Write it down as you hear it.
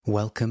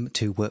Welcome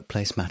to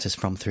Workplace Matters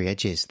from Three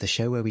Edges, the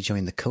show where we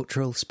join the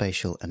cultural,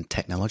 spatial and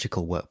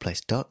technological workplace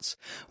dots,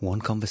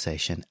 one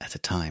conversation at a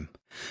time.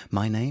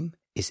 My name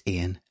is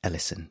Ian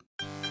Ellison.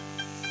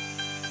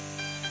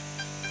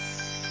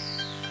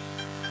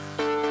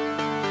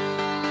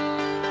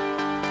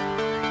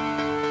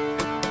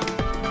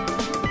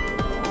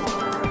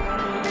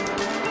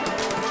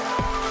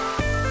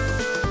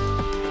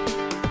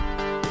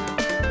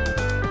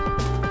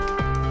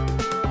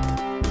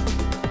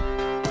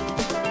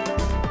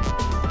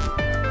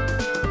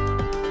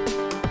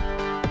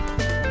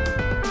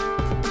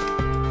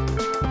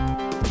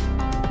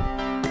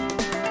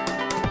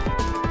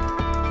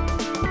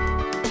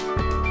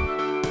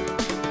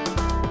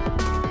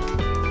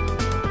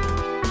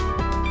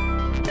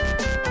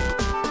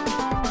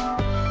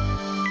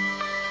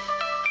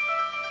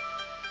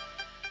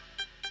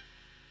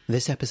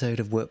 This episode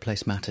of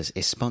Workplace Matters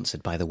is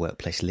sponsored by the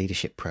Workplace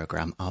Leadership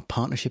Programme, our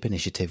partnership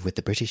initiative with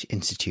the British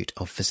Institute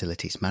of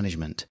Facilities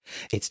Management.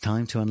 It's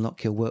time to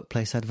unlock your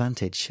workplace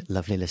advantage,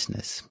 lovely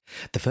listeners.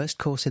 The first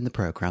course in the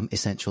programme,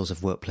 Essentials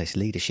of Workplace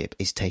Leadership,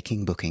 is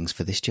taking bookings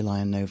for this July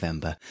and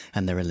November,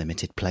 and there are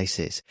limited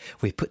places.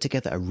 We've put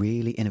together a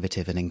really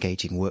innovative and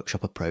engaging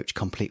workshop approach,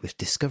 complete with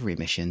discovery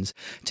missions,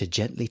 to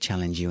gently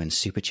challenge you and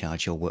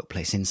supercharge your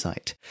workplace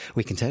insight.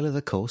 We can tailor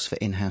the course for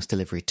in-house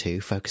delivery too,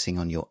 focusing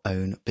on your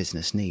own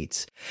business needs.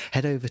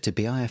 Head over to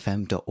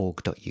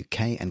BIFM.org.uk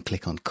and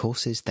click on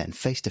courses, then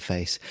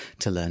face-to-face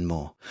to learn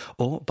more.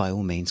 Or by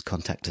all means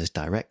contact us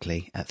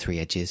directly at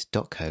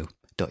threeedges.co.uk.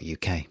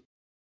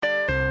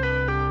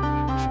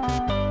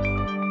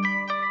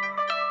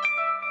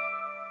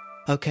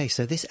 Okay,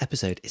 so this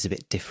episode is a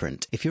bit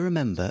different. If you're a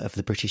member of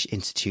the British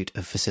Institute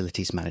of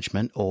Facilities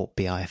Management, or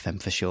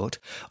BIFM for short,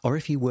 or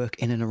if you work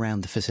in and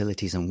around the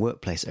facilities and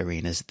workplace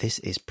arenas, this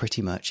is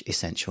pretty much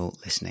essential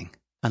listening.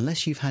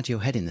 Unless you've had your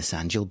head in the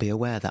sand, you'll be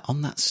aware that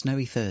on that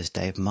snowy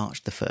Thursday of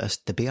March the 1st,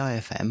 the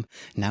BIFM,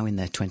 now in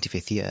their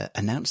 25th year,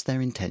 announced their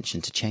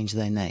intention to change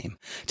their name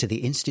to the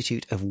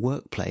Institute of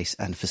Workplace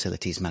and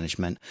Facilities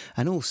Management,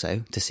 and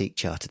also to seek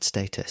chartered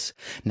status.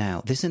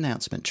 Now, this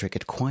announcement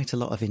triggered quite a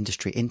lot of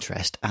industry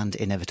interest and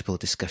inevitable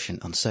discussion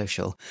on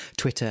social,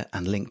 Twitter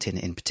and LinkedIn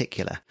in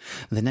particular.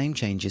 The name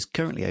change is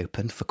currently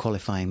open for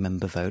qualifying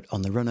member vote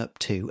on the run-up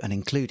to and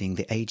including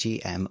the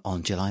AGM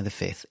on July the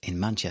 5th in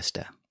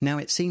Manchester. Now,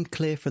 it seemed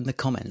clear from the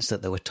comments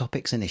that there were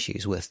topics and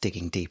issues worth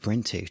digging deeper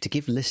into to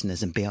give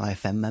listeners and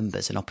BIFM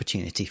members an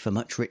opportunity for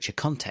much richer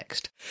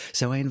context.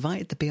 So I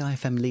invited the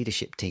BIFM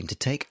leadership team to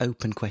take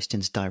open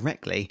questions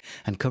directly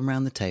and come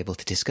round the table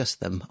to discuss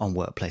them on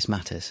Workplace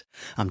Matters.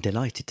 I'm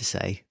delighted to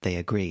say they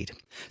agreed.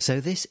 So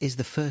this is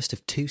the first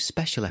of two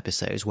special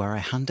episodes where I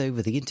hand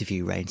over the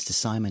interview reins to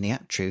Simon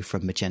Iatrou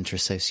from Magenta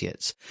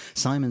Associates.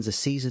 Simon's a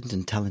seasoned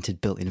and talented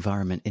built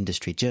environment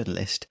industry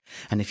journalist,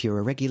 and if you're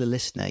a regular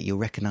listener, you'll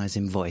recognise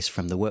him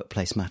from the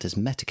Workplace Matters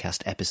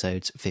Metacast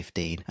episodes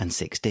 15 and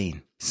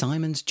 16.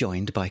 Simon's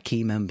joined by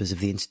key members of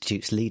the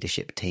Institute's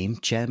leadership team,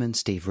 Chairman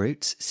Steve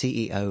Roots,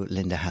 CEO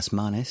Linda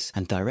Hausmanis,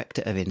 and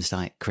Director of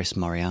Insight Chris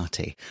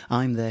Moriarty.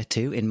 I'm there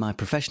too in my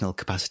professional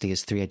capacity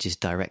as Three Edges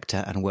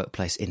Director and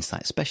Workplace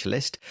Insight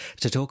Specialist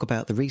to talk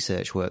about the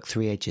research work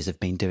Three Edges have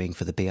been doing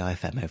for the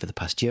BIFM over the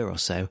past year or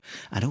so,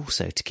 and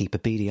also to keep a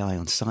beady eye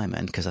on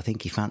Simon because I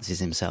think he fancies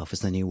himself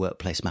as the new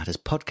Workplace Matters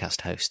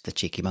podcast host, the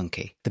cheeky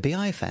monkey. The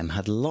BIFM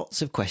had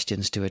lots of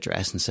questions to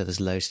address, and so there's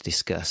loads to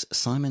discuss.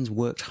 Simon's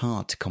worked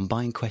hard to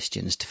combine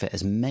questions to fit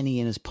as many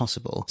in as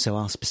possible, so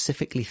I'll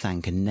specifically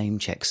thank and name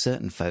check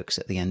certain folks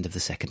at the end of the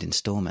second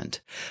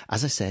instalment.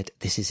 As I said,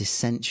 this is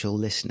essential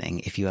listening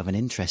if you have an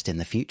interest in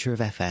the future of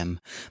FM,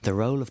 the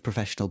role of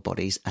professional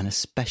bodies, and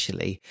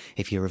especially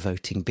if you're a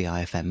voting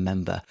BIFM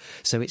member.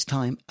 So it's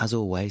time, as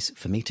always,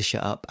 for me to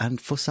shut up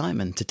and for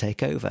Simon to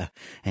take over.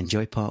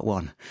 Enjoy part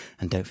one,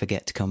 and don't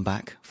forget to come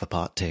back for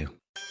part two.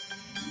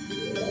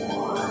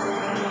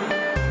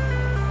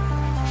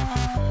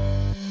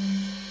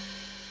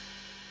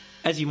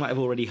 As you might have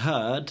already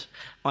heard,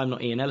 I'm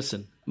not Ian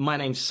Ellison. My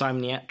name's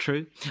Simon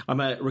Iatrou. I'm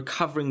a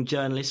recovering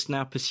journalist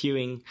now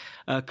pursuing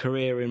a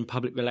career in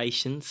public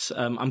relations.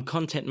 I'm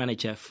content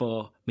manager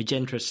for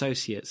Magenta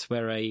Associates.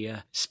 We're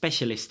a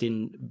specialist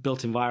in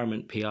built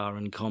environment PR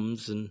and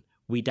comms, and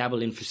we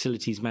dabble in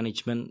facilities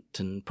management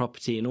and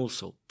property and all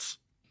sorts.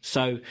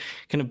 So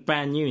kind of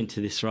brand new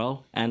into this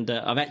role, and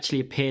I've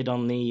actually appeared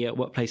on the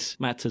Workplace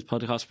Matters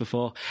podcast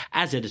before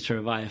as editor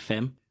of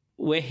IFM.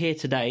 We're here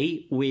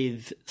today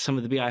with some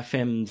of the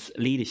BIFM's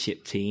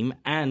leadership team,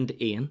 and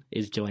Ian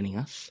is joining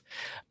us.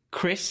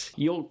 Chris,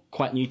 you're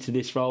quite new to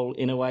this role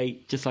in a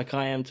way, just like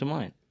I am to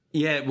mine.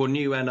 Yeah, well,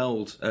 new and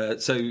old.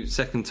 So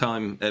second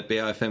time at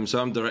BIFM.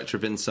 So I'm Director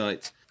of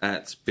Insight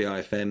at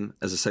BIFM.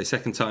 As I say,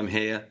 second time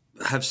here.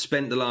 Have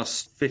spent the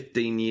last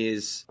 15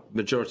 years,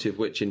 majority of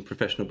which in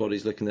professional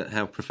bodies, looking at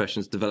how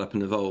professions develop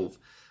and evolve.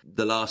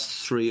 The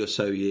last 3 or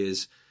so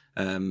years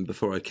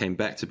before I came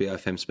back to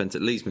BIFM, spent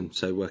at Leesman,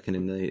 so working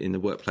in the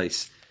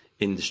workplace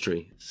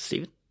industry.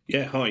 Stephen?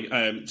 Yeah,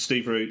 hi.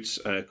 Steve Roots,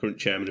 current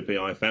chairman of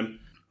BIFM.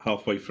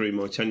 Halfway through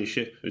my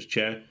tenureship as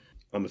chair,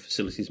 I'm a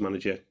facilities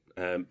manager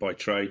by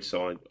trade,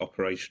 so I'm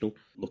operational,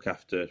 look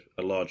after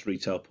a large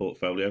retail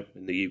portfolio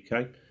in the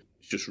UK.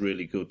 It's just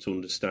really good to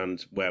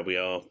understand where we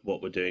are,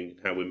 what we're doing, and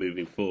how we're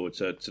moving forward.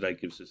 So today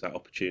gives us that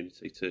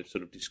opportunity to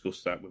sort of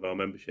discuss that with our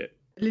membership.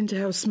 Linda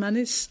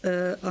Hausmanis,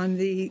 I'm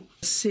the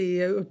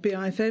CEO of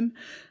BIFM.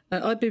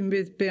 I've been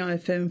with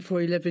BIFM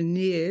for 11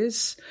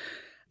 years.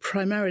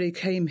 Primarily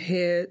came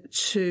here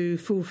to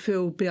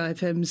fulfil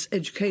BIFM's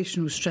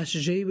educational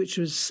strategy, which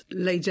was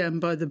laid down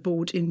by the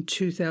board in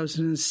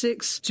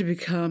 2006 to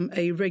become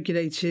a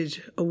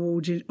regulated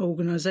awarding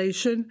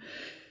organisation.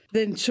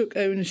 Then took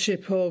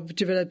ownership of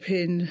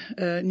developing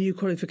new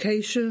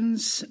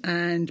qualifications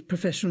and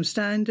professional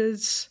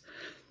standards.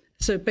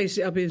 So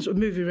basically I've been sort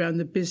of moving around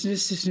the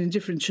business, sitting in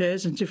different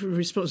chairs and different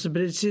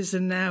responsibilities,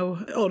 and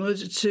now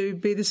honoured to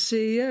be the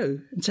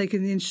CEO and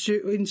taking the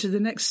Institute into the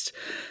next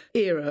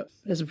era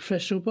as a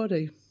professional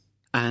body.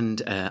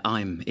 And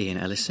I'm Ian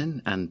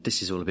Ellison, and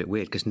this is all a bit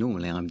weird because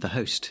normally I'm the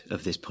host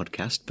of this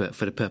podcast, but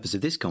for the purpose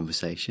of this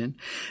conversation,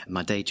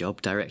 my day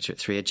job, director at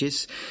Three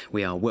Edges,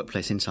 we are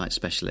workplace insight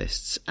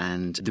specialists,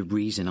 and the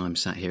reason I'm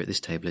sat here at this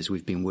table is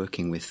we've been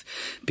working with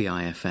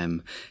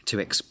BIFM to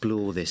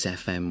explore this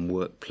FM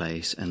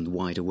workplace and the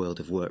wider world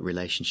of work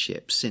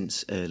relationships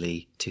since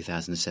early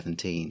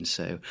 2017.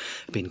 So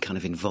I've been kind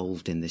of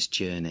involved in this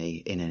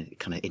journey in a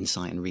kind of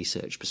insight and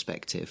research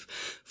perspective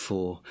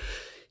for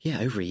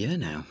over a year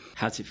now.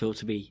 How does it feel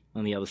to be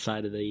on the other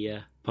side of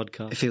the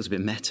podcast? It feels a bit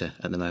meta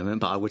at the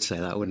moment, but I would say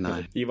that, wouldn't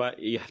I?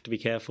 You have to be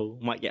careful.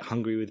 Might get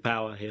hungry with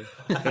power here.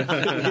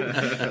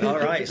 All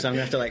right, so I'm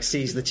going to have to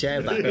seize the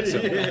chair back at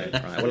some point.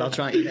 Right, well, I'll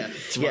try.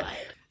 Yeah.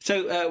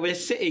 So we're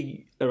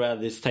sitting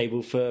around this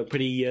table for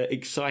pretty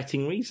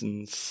exciting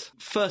reasons.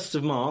 1st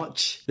of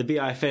March, the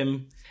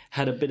BIFM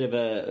had a bit of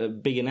a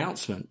big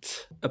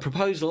announcement. A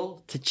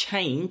proposal to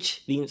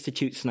change the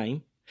Institute's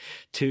name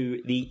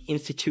to the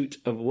Institute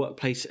of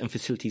Workplace and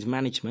Facilities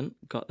Management,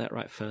 got that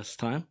right first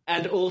time,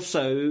 and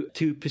also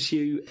to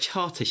pursue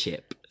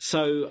chartership.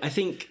 So I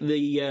think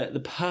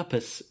the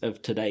purpose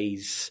of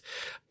today's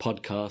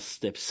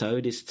podcast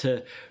episode is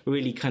to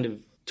really kind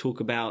of talk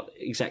about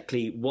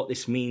exactly what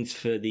this means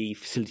for the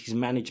facilities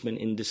management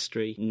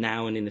industry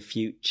now and in the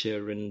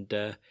future, and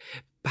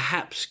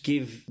perhaps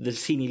give the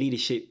senior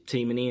leadership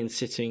team and Ian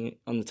sitting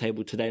on the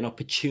table today an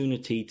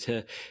opportunity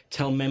to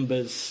tell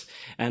members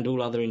and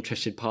all other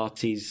interested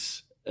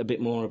parties a bit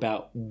more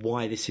about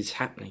why this is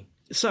happening.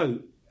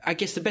 So I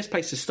guess the best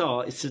place to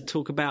start is to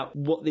talk about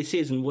what this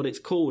is and what it's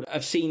called.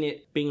 I've seen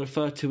it being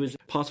referred to as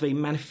part of a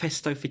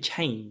manifesto for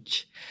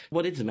change.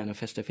 What is the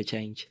manifesto for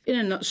change? In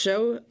a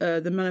nutshell,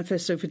 the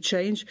manifesto for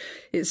change,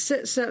 it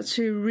sets out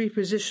to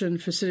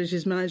reposition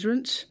facilities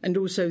management and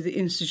also the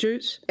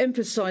Institute,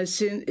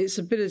 emphasising its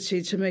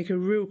ability to make a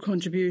real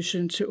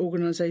contribution to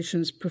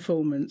organisations'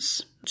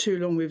 performance. Too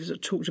long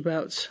we've talked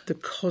about the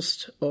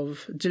cost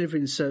of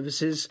delivering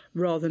services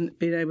rather than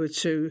being able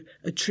to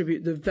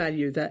attribute the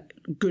value that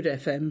good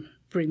FM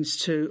brings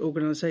to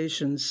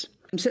organisations.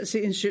 It sets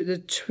the Institute the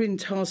twin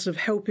task of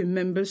helping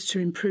members to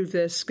improve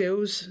their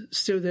skills.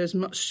 Still, there's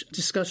much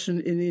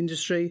discussion in the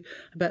industry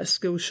about a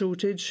skill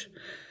shortage.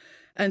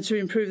 And to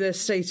improve their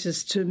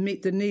status to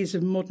meet the needs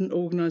of modern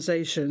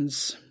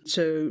organisations,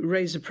 to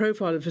raise the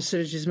profile of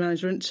facilities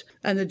management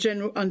and the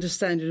general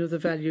understanding of the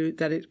value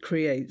that it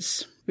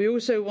creates. We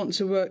also want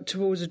to work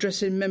towards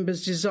addressing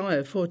members'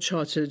 desire for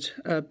chartered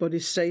body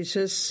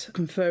status,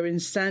 conferring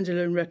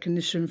standalone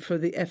recognition for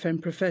the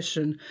FM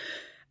profession.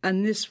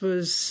 And this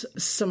was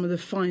some of the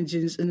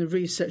findings in the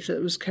research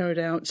that was carried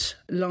out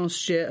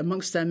last year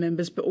amongst our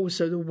members, but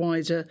also the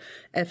wider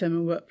FM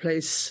and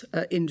workplace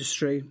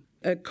industry.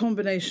 A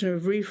combination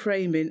of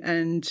reframing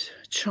and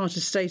charter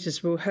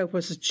status will help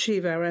us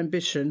achieve our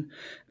ambition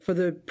for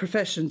the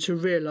profession to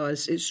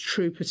realise its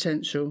true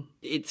potential.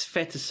 It's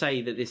fair to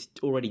say that this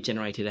already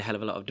generated a hell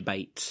of a lot of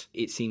debate.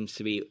 It seems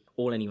to be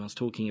all anyone's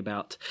talking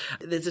about.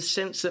 There's a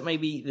sense that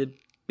maybe the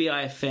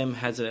BIFM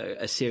has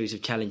a series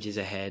of challenges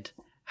ahead,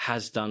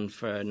 has done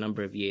for a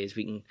number of years.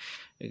 We can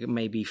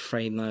maybe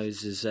frame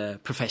those as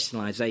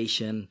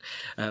professionalisation.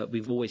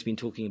 We've always been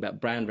talking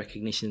about brand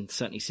recognition,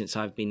 certainly since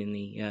I've been in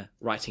the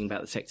writing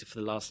about the sector for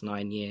the last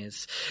 9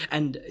 years.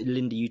 And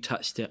Linda, you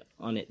touched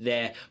on it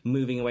there,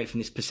 moving away from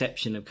this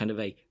perception of kind of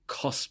a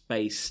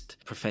cost-based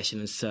profession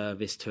and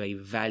service to a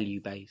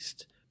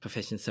value-based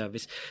profession and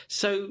service.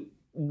 So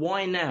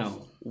why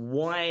now?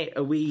 Why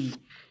are we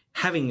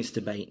having this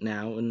debate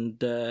now,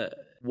 and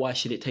why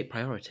should it take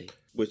priority?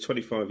 We're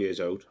 25 years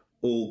old.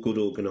 All good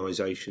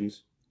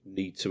organisations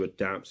need to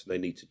adapt, they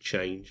need to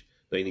change,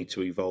 they need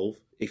to evolve.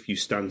 If you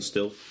stand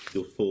still,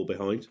 you'll fall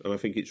behind. And I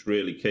think it's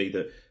really key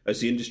that as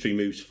the industry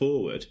moves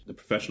forward, the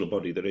professional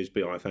body that is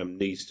BIFM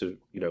needs to,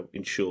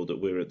 ensure that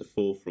we're at the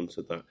forefront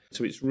of that.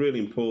 So it's really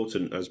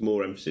important as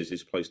more emphasis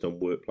is placed on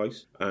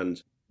workplace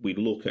and we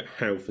look at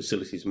how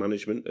facilities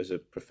management as a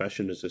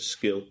profession, as a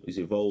skill is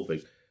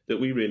evolving, that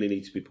we really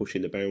need to be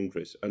pushing the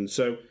boundaries. And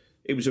so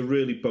it was a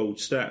really bold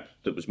step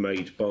that was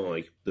made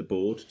by the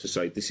board to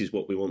say this is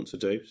what we want to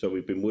do. So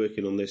we've been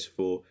working on this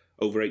for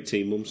over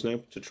 18 months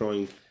now to try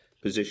and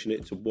position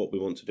it to what we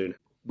want to do.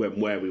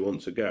 where we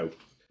want to go.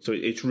 So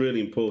it's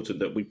really important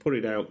that we put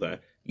it out there.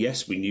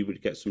 Yes, we knew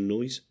we'd get some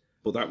noise,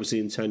 but that was the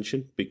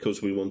intention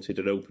because we wanted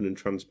an open and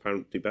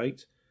transparent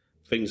debate.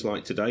 Things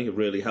like today are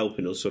really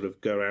helping us sort of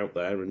go out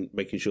there and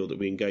making sure that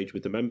we engage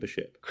with the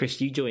membership.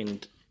 Chris, you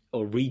joined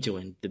or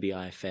rejoined the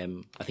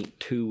BIFM, I think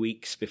 2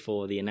 weeks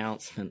before the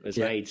announcement was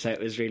made. So it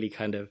was really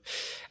kind of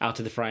out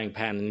of the frying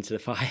pan and into the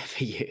fire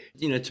for you.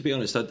 You know, to be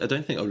honest, I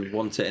don't think I would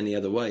want it any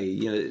other way.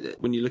 You know,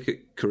 when you look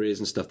at careers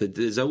and stuff,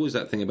 there's always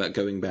that thing about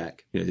going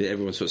back. You know,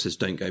 everyone sort of says,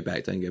 don't go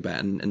back.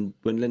 And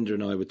when Linda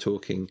and I were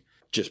talking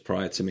just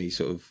prior to me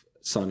sort of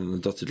signing on the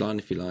dotted line,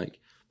 if you like,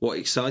 what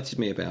excited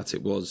me about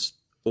it was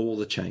all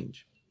the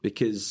change,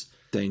 because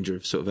danger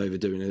of sort of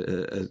overdoing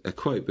a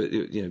quote, but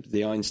you know,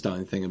 the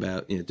Einstein thing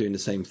about, you know, doing the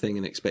same thing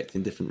and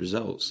expecting different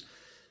results.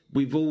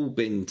 We've all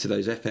been to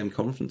those FM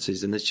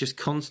conferences and there's just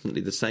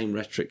constantly the same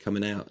rhetoric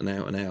coming out and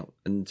out and out.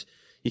 And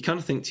you kind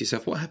of think to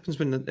yourself, what happens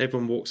when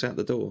everyone walks out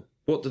the door?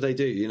 What do they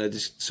do? You know,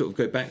 just sort of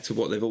go back to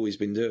what they've always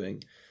been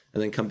doing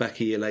and then come back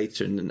a year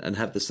later and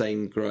have the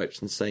same gripes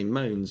and same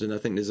moans. And I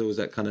think there's always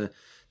that kind of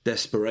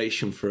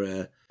desperation for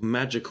a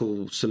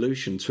magical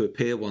solution to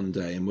appear one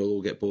day and we'll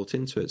all get bought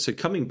into it. So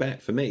coming back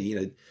for me, you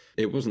know,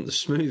 it wasn't the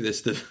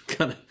smoothest of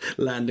kind of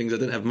landings. I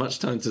didn't have much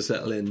time to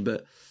settle in,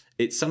 but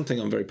it's something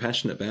I'm very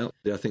passionate about.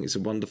 I think it's a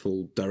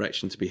wonderful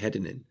direction to be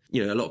heading in.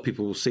 You know, a lot of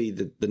people will see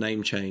the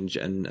name change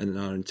and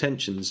our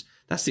intentions.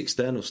 That's the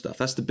external stuff.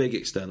 That's the big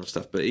external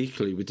stuff. But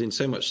equally, we're doing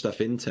so much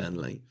stuff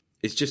internally.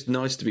 It's just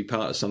nice to be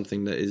part of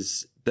something that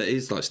is,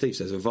 like Steve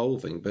says,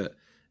 evolving, but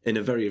in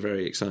a very,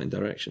 very exciting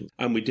direction.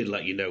 And we did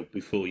let you know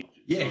before you...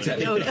 Yeah,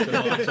 exactly. I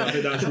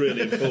think that's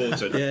really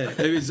important. Yeah,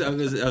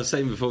 I was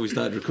saying before we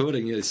started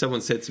recording, you know,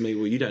 someone said to me,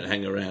 well, you don't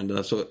hang around. And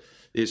I thought,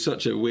 it's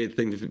such a weird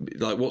thing.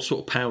 Like, what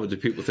sort of power do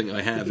people think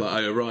I have? Like,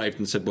 I arrived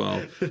and said,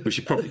 well, we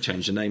should probably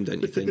change the name,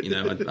 don't you think? You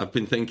know, I've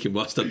been thinking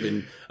whilst I've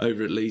been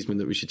over at Leesman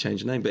that we should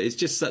change the name. But it's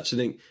just such a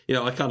thing. You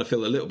know, I kind of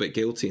feel a little bit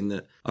guilty in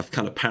that I've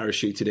kind of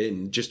parachuted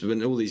in just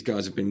when all these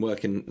guys have been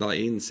working, like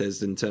Ian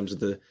says, in terms of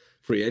the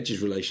Free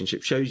Edges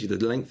relationship, shows you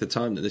the length of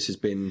time that this has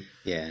been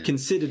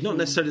considered, not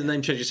necessarily the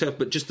name change itself,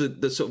 but just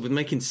the sort of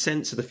making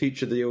sense of the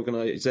future of the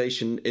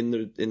organisation in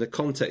the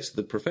context of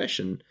the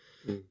profession.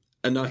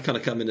 And I kind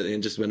of come in at the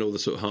end just when all the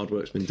sort of hard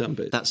work's been done.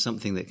 But that's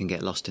something that can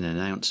get lost in an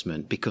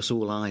announcement because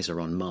all eyes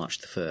are on March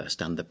the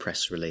 1st and the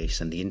press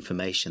release and the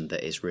information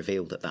that is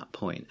revealed at that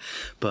point.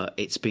 But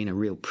it's been a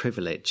real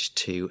privilege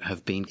to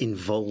have been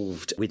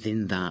involved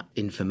within that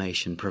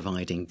information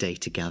providing,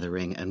 data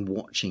gathering and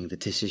watching the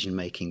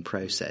decision-making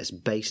process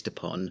based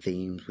upon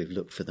themes. We've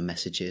looked for the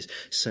messages,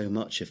 so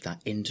much of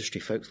that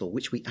industry folklore,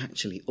 which we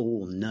actually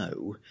all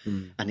know,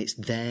 and it's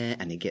there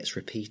and it gets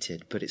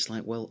repeated. But it's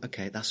like, well,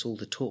 okay, that's all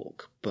the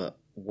talk, but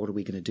what are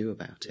we going to do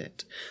about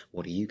it?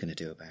 What are you going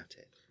to do about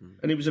it?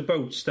 And it was a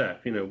bold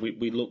step. You know,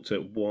 we looked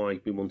at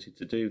why we wanted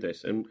to do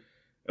this, and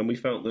we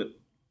felt that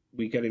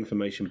we get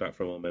information back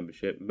from our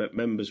membership.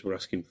 Members were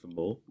asking for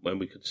more, and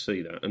we could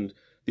see that. And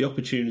the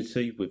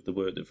opportunity with the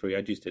work that Free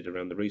Edges did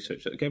around the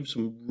research, that gave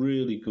some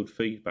really good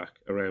feedback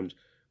around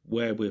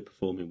where we're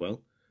performing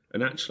well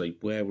and actually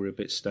where we're a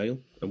bit stale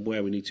and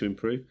where we need to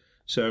improve.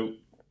 So,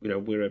 you know,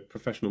 we're a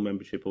professional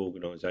membership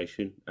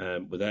organisation.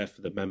 We're there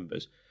for the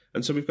members.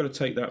 And so we've got to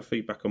take that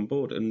feedback on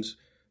board. And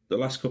the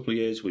last couple of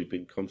years, we've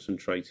been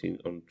concentrating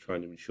on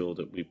trying to ensure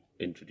that we've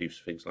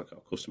introduced things like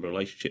our customer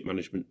relationship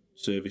management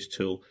service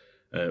tool,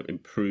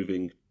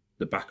 improving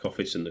the back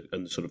office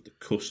and sort of the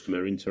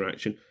customer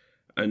interaction.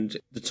 And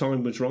the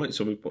time was right.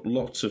 So we've put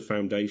lots of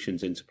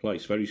foundations into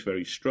place, very,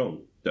 very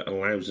strong, that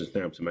allows us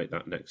now to make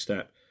that next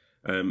step.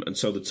 And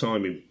so the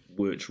timing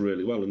works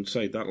really well. And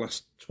say that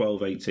last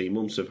 12, 18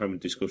 months of having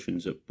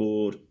discussions at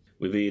board,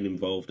 with Ian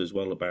involved as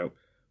well, about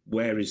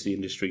where is the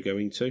industry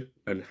going to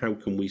and how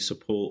can we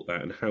support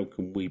that and how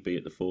can we be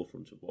at the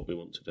forefront of what we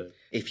want to do.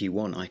 If you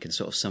want, I can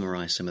sort of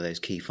summarise some of those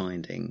key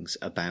findings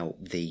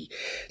about the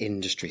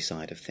industry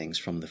side of things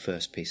from the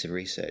first piece of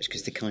research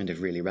because they're kind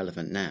of really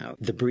relevant now.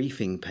 The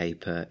briefing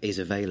paper is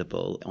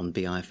available on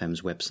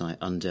BIFM's website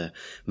under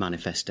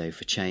Manifesto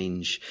for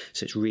Change,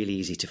 so it's really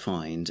easy to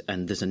find,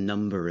 and there's a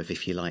number of,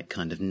 if you like,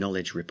 kind of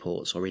knowledge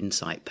reports or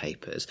insight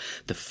papers.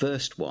 The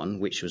first one,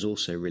 which was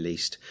also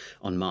released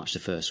on March the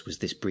 1st, was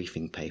this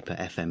briefing paper,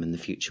 FM and the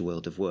Future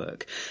World of Work.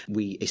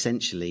 We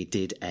essentially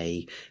did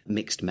a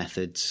mixed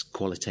methods,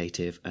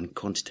 qualitative and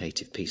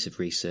quantitative piece of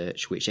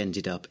research, which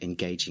ended up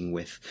engaging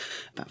with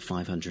about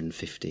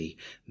 550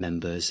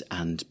 members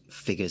and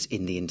figures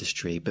in the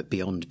industry, but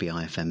beyond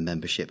BIFM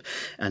membership.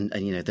 And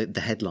you know,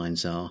 the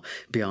headlines are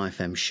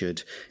BIFM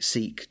should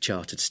seek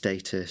chartered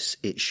status.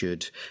 It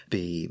should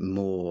be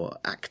more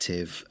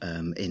active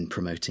in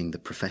promoting the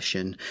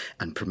profession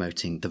and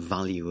promoting the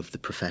value of the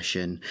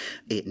profession.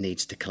 It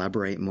needs to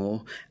collaborate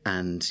more.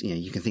 And, you know,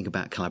 you can think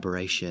about collaboration.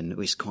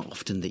 It's quite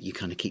often that you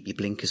kind of keep your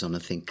blinkers on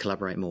and think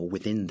collaborate more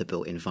within the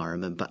built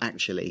environment, but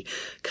actually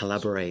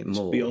collaborate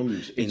more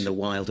in the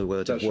wilder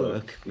world of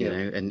work, you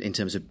know, and in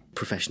terms of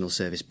professional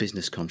service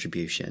business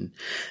contribution.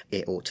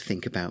 It ought to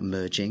think about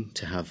merging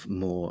to have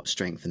more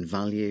strength and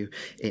value.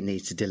 It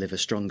needs to deliver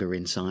stronger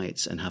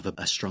insights and have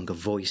a stronger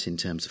voice in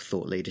terms of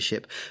thought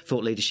leadership.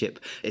 Thought leadership,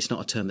 it's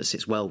not a term that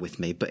sits well with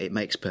me, but it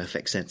makes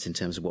perfect sense in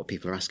terms of what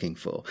people are asking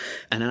for.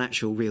 And an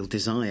actual real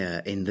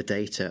desire in the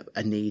data,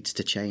 a need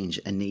to change,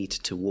 a need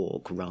to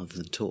walk rather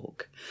than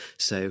talk.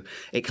 So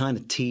it kind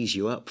of tees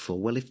you up for,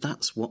 well, if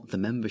that's what the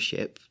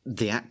membership,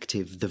 the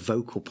active, the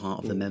vocal part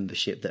of the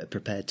membership that are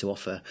prepared to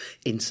offer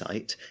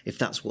insight, if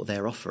that's what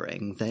they're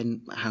offering,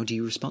 then how do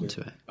you respond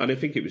to it? And I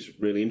think it was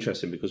really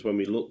interesting because when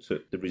we looked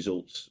at the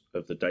results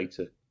of the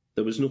data,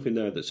 there was nothing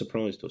there that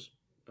surprised us.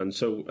 And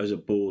so as a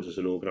board, as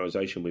an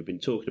organisation, we've been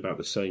talking about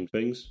the same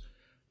things,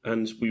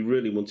 and we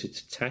really wanted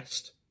to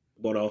test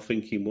what our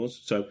thinking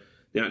was. So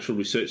the actual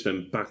research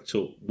then backed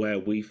up where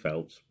we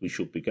felt we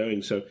should be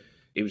going. So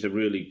it was a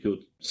really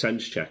good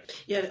sense check.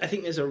 Yeah, I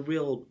think there's a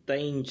real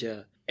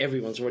danger.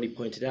 Everyone's already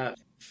pointed out.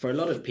 For a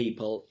lot of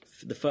people,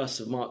 the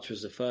 1st of March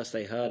was the first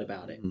they heard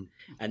about it.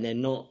 And they're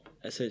not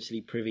essentially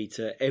privy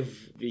to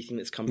everything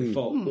that's come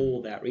before,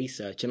 all that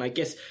research. And I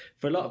guess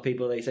for a lot of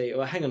people, they say,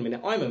 well, hang on a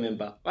minute, I'm a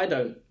member. I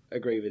don't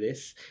agree with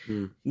this.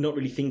 Not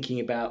really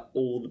thinking about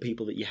all the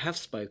people that you have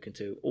spoken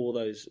to, all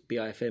those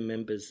BIFM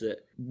members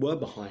that were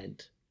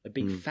behind a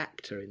big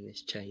factor in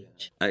this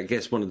change. I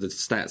guess one of the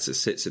stats that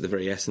sits at the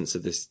very essence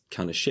of this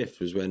kind of shift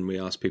was when we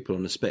asked people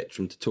on the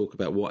spectrum to talk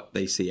about what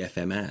they see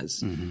FM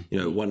as. You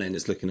know, at one end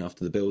it's looking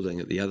after the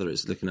building, at the other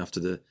it's looking after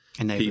the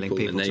enabling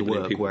people to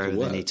work wherever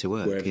they need to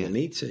work. Wherever they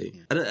need to.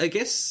 Yeah. And I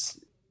guess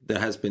there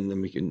has been,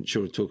 and we can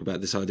sure talk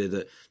about this idea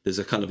that there's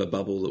a kind of a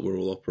bubble that we're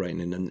all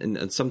operating in.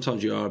 And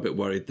sometimes you are a bit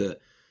worried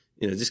that,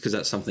 you know, just because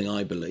that's something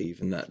I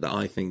believe and that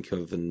I think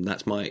of and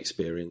that's my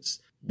experience,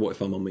 what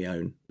if I'm on my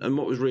own? And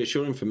what was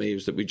reassuring for me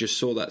was that we just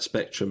saw that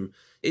spectrum.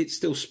 It's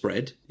still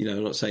spread. You know,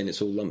 I'm not saying it's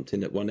all lumped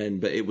in at one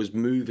end, but it was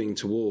moving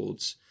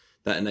towards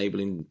that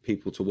enabling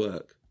people to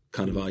work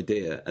kind of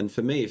idea. And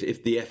for me,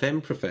 if the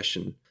FM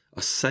profession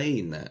are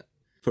saying that,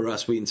 for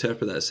us, we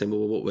interpret that as saying,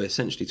 well, what we're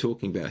essentially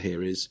talking about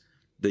here is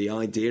the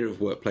idea of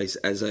workplace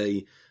as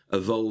a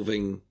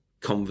evolving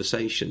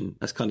conversation.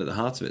 That's kind of the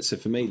heart of it. So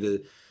for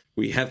me,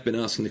 we have been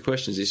asking the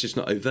questions. It's just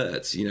not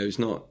overt. It's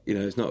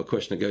not a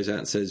question that goes out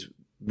and says,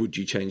 would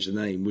you change the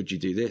name? Would you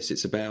do this?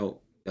 It's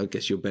about, I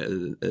guess you're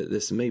better at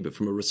this than me, but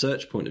from a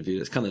research point of view,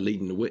 that's kind of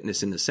leading the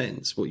witness in a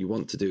sense. What you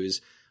want to do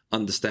is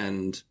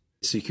understand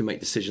so you can make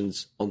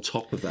decisions on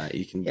top of that.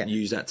 You can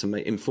use that to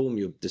inform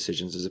your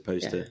decisions as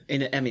opposed to...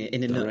 In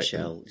a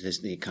nutshell, there's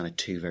the kind of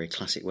two very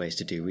classic ways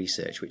to do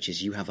research, which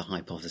is you have a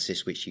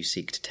hypothesis which you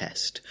seek to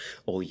test,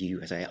 or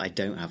you say, I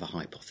don't have a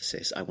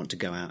hypothesis. I want to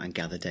go out and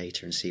gather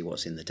data and see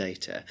what's in the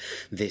data.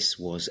 This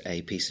was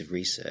a piece of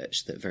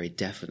research that very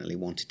definitely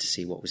wanted to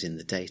see what was in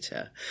the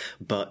data,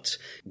 but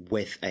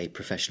with a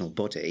professional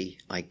body,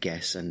 I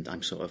guess, and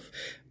I'm sort of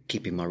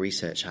keeping my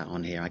research hat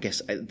on here, I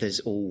guess there's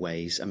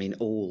always,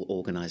 all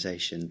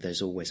organisation,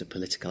 there's always a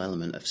political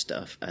element of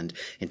stuff. And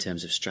in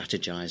terms of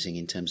strategising,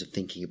 in terms of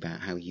thinking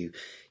about how you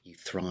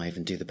thrive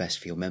and do the best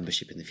for your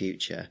membership in the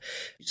future,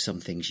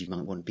 some things you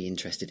might want to be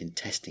interested in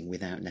testing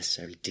without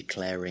necessarily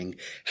declaring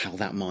how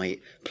that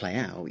might play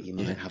out. You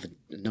might have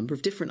a number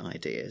of different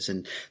ideas,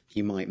 and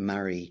you might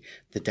marry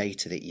the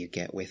data that you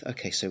get with,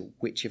 okay, so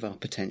which of our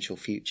potential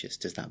futures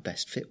does that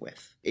best fit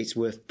with? It's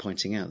worth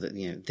pointing out that,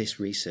 this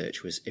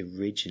research was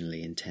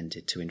originally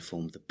intended to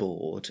inform the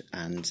board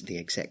and the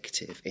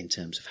executive in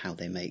terms of how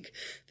they make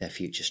their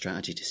future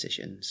strategy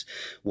decisions.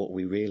 What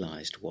we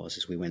realised was,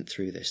 as we went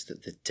through this,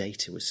 that the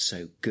data was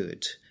so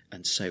good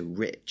and so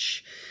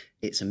rich,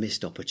 it's a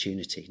missed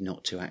opportunity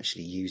not to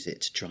actually use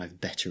it to drive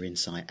better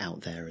insight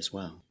out there as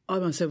well. I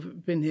myself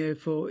have been here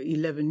for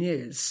 11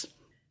 years,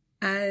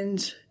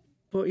 and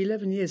for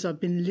 11 years I've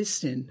been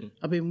listening.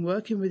 I've been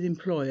working with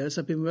employers,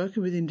 I've been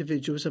working with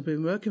individuals, I've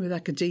been working with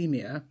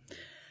academia,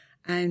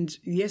 and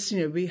yes,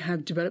 we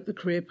have developed the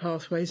career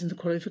pathways and the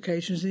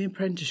qualifications and the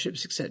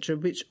apprenticeships, etc.,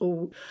 which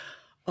all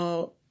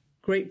are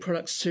great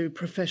products to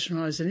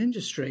professionalise an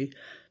industry.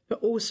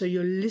 But also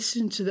you're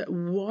listening to that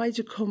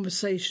wider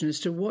conversation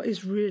as to what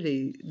is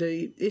really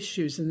the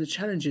issues and the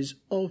challenges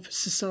of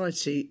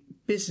society,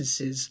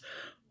 businesses,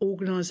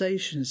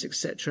 organisations,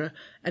 etc.,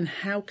 and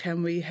how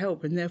can we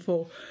help? And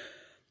therefore,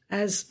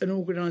 as an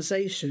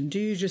organisation, do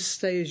you just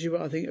stay as you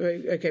are? I think,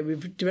 okay,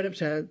 we've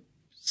developed our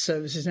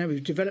services now,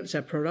 we've developed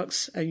our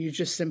products, and you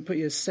just then put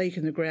your stake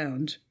in the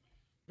ground.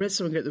 Read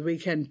something at the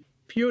weekend,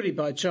 purely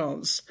by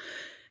chance,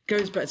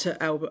 goes back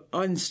to Albert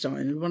Einstein,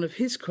 and one of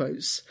his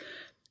quotes,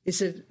 he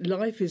said,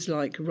 life is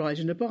like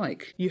riding a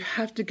bike. You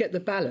have to get the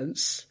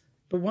balance,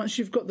 but once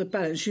you've got the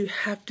balance, you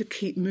have to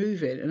keep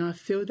moving. And I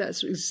feel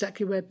that's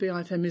exactly where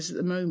BIFM is at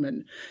the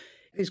moment.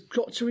 It's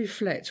got to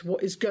reflect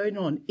what is going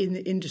on in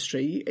the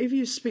industry. If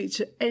you speak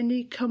to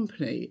any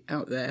company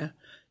out there,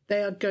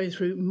 they are going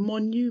through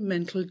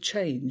monumental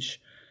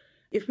change.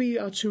 If we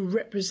are to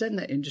represent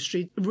that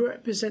industry,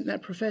 represent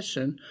that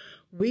profession,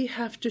 we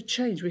have to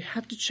change. We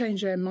have to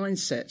change our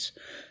mindset.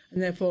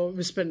 And therefore,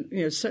 we spent,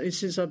 certainly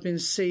since I've been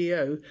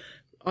CEO,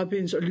 I've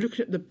been sort of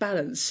looking at the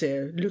balance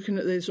here, looking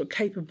at the sort of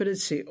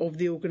capability of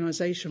the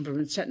organisation from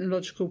a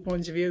technological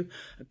point of view,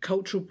 a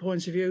cultural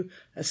point of view,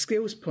 a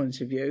skills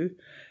point of view.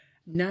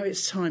 Now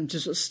it's time to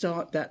sort of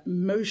start that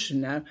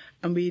motion now,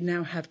 and we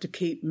now have to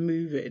keep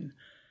moving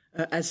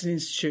as an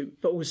institute,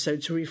 but also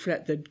to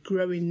reflect the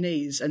growing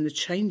needs and the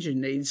changing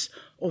needs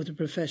of the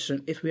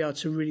profession if we are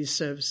to really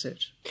service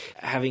it.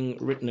 Having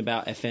written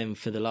about FM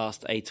for the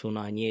last 8 or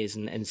 9 years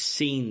and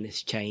seen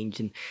this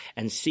change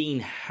and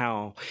seen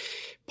how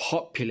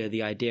popular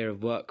the idea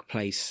of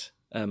workplace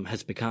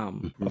has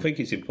become. I think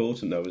it's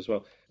important, though, as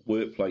well.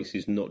 Workplace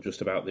is not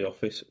just about the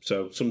office,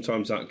 so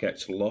sometimes that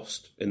gets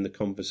lost in the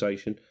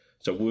conversation.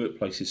 So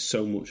workplace is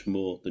so much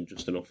more than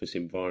just an office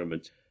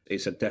environment.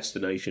 It's a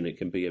destination, it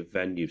can be a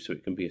venue, so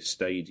it can be a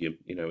stadium,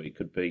 it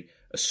could be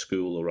a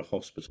school or a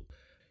hospital.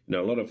 A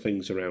lot of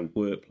things around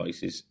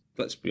workplaces,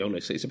 let's be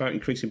honest, it's about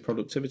increasing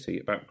productivity,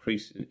 about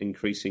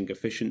increasing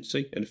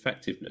efficiency and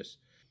effectiveness.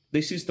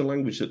 This is the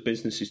language that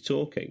business is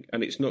talking,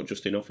 and it's not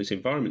just in office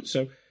environments.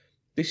 So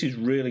this is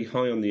really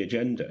high on the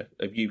agenda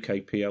of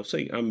UK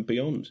PLC and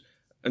beyond.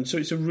 And so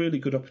it's a really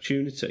good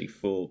opportunity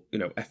for,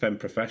 FM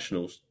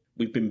professionals.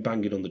 We've been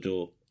banging on the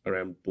door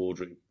around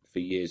boardroom for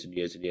years and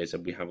years and years,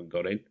 and we haven't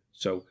got in.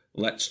 So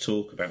let's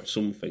talk about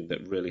something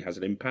that really has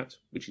an impact,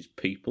 which is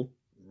people,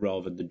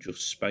 rather than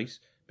just space.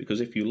 Because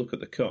if you look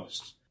at the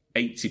costs,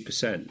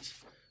 80%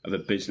 of a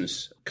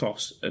business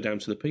costs are down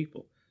to the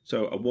people.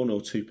 So a 1 or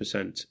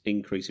 2%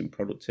 increase in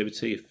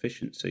productivity,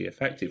 efficiency,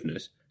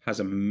 effectiveness has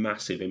a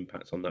massive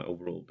impact on that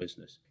overall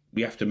business.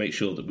 We have to make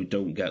sure that we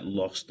don't get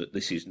lost, that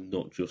this is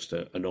not just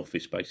an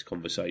office-based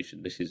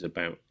conversation. This is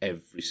about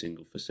every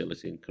single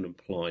facility and can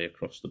apply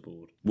across the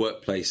board.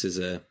 Workplace as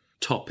a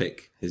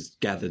topic has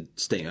gathered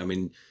steam. I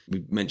mean,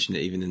 we mentioned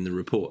it even in the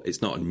report.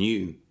 It's not a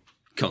new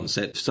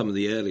concept. Some of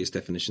the earliest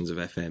definitions of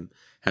FM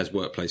has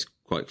workplace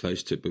quite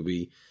close to it, but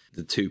the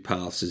two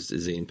paths,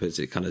 as Ian puts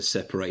it, kind of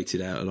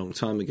separated out a long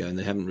time ago, and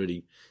they haven't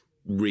really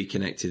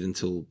reconnected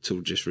until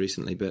just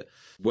recently. But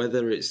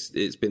whether it's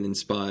been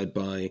inspired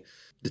by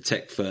the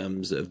tech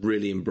firms that have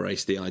really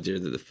embraced the idea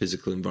that the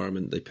physical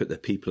environment they put their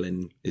people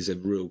in is a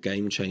real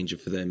game changer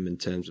for them in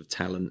terms of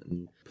talent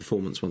and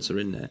performance once they're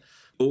in there.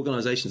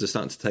 Organisations are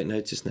starting to take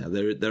notice now.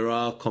 There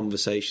are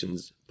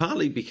conversations,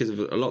 partly because of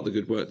a lot of the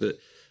good work that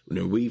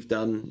we've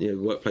done,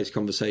 workplace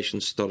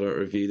conversations, Stoddart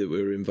Review that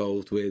we were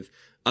involved with,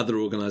 other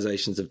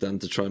organisations have done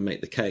to try and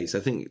make the case. I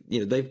think,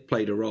 they've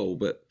played a role,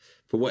 but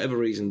for whatever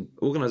reason,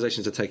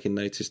 organisations are taking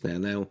notice now.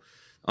 Now,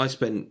 I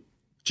spent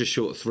just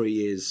short of 3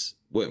 years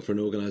working for an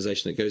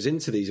organisation that goes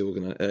into these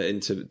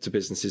into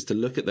businesses to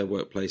look at their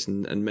workplace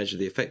and measure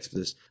the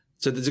effectiveness.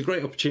 So there's a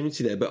great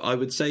opportunity there, but I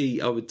would say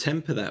I would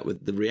temper that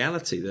with the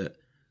reality that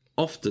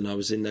often I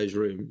was in those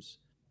rooms,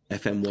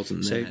 FM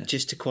wasn't there. So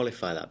just to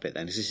qualify that bit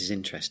then, because this is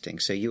interesting.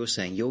 So you're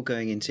saying you're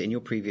going into, in your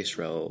previous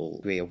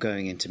role, you're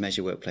going in to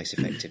measure workplace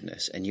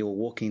effectiveness and you're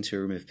walking into a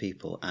room of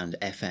people and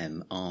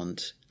FM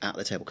aren't at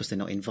the table because they're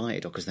not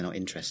invited or because they're not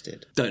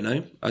interested? Don't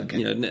know.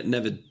 Okay. I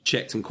never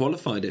checked and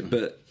qualified it,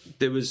 but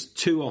there was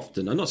too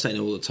often, I'm not saying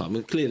all the time,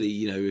 and clearly,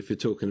 if you're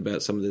talking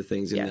about some of the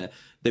things in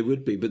there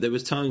would be, but there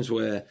was times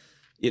where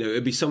it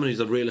would be someone who's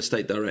a real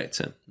estate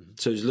director.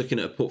 So he's looking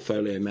at a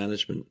portfolio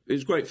management. It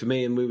was great for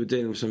me, and we were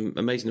dealing with some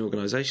amazing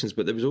organisations,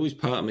 but there was always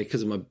part of me,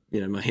 because of my,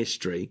 my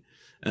history,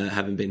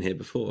 having been here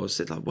before, I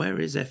said, where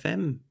is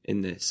FM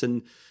in this?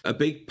 And a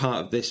big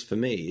part of this for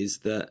me is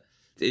that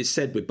it's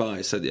said with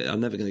bias. So I'm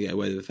never going to get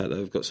away with the fact that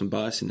I've got some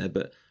bias in there,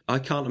 but I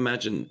can't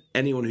imagine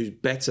anyone who's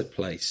better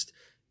placed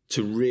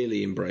to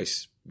really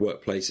embrace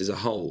workplace as a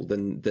whole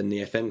than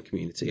the FM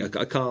community.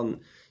 I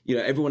can't...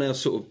 everyone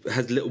else sort of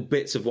has little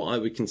bits of what I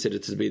would consider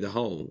to be the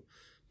whole.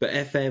 But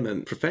FM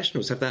and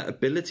professionals have that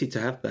ability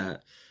to have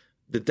that.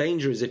 The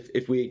danger is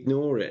if we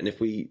ignore it and if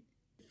we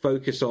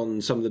focus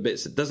on some of the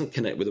bits that doesn't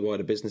connect with the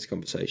wider business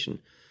conversation,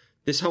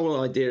 this whole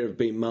idea of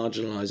being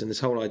marginalised and this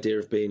whole idea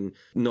of being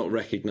not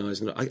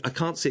recognised, I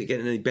can't see it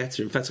getting any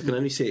better. In fact, I can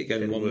only see it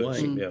going one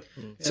way. Yeah.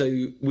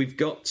 So we've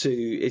got to,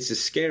 it's a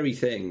scary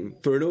thing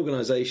for an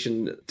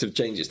organisation to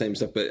change its name and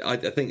stuff, but I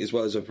think as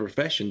well as a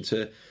profession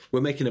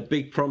we're making a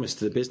big promise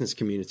to the business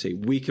community.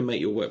 We can make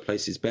your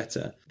workplaces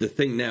better. The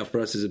thing now for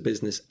us as a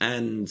business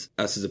and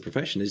us as a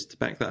profession is to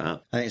back that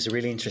up. I think it's a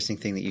really interesting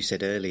thing that you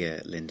said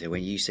earlier, Linda,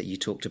 when you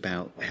talked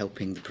about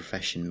helping the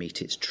profession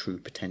meet its true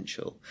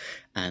potential.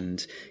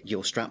 And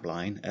your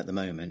strapline at the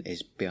moment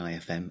is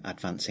BIFM,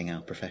 advancing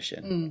our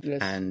profession.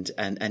 Yes.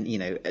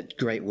 And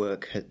great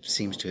work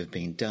seems to have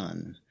been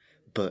done,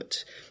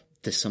 but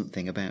there's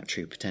something about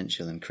true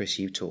potential. And Chris,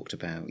 you talked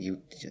about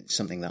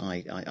something that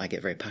I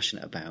get very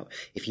passionate about.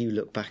 If you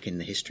look back in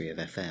the history of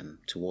FM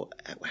to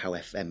how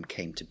FM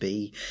came to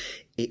be,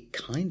 it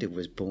kind of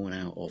was born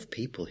out of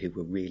people who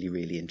were really,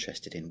 really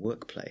interested in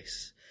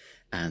workplace.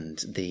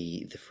 And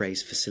the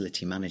phrase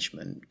facility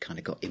management kind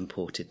of got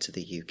imported to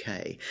the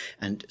UK.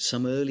 And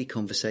some early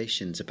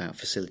conversations about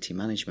facility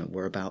management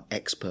were about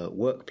expert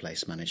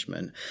workplace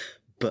management.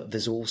 But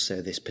there's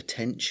also this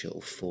potential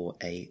for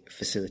a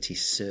facility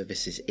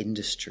services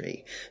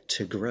industry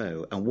to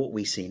grow. And what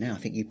we see now, I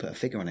think you put a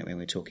figure on it when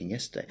we were talking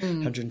yesterday,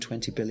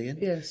 120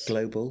 billion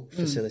global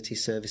facility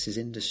services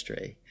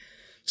industry.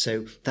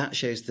 So that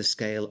shows the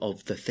scale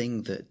of the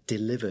thing that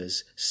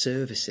delivers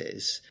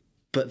services.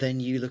 But then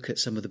you look at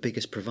some of the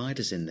biggest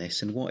providers in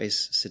this, and what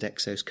is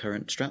Sodexo's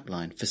current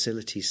strapline?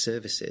 Facilities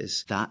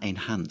services that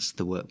enhance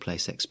the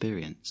workplace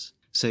experience.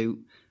 So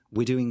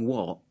we're doing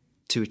what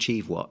to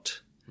achieve what?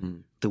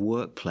 The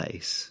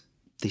workplace,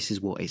 this is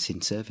what it's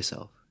in service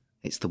of.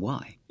 It's the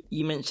why.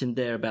 You mentioned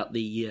there about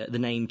the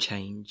name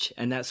change,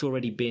 and that's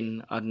already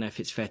been, I don't know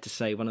if it's fair to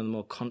say, one of the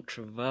more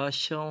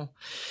controversial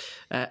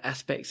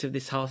aspects of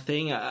this whole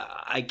thing.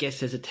 I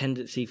guess there's a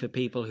tendency for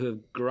people who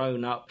have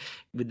grown up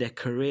with their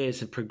careers,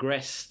 have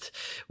progressed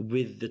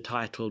with the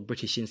title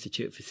British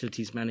Institute of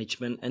Facilities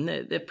Management, and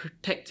they're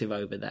protective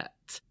over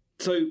that.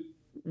 So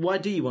why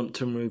do you want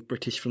to remove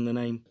British from the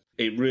name?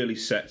 It really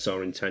sets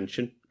our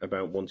intention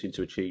about wanting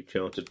to achieve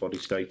chartered body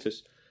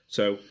status.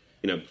 So,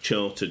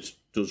 chartered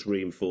does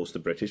reinforce the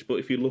British, but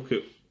if you look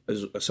at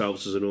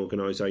ourselves as an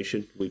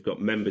organisation, we've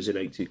got members in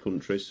 80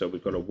 countries, so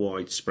we've got a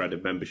wide spread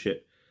of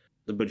membership.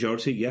 The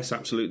majority, yes,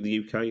 absolutely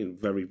the UK, and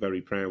very,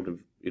 very proud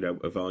of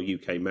of our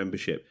UK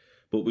membership.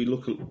 But we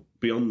look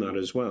beyond that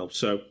as well.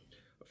 So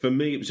for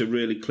me, it was a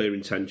really clear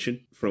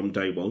intention from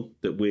day one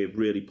that we're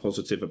really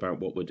positive about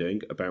what we're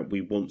doing, about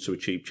we want to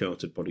achieve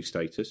chartered body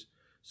status.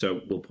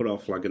 So we'll put our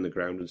flag in the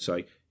ground and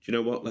say, do you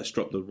know what, let's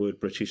drop the word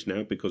British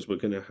now, because we're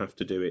going to have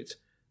to do it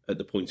at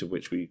the point at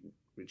which we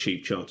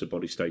achieve chartered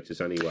body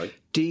status anyway.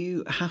 Do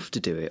you have to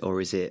do it,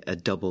 or is it a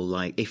double,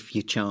 like, if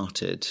you're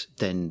chartered,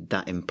 then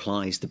that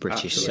implies the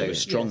British Absolutely. so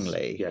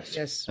strongly?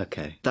 Yes.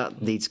 Okay.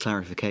 That needs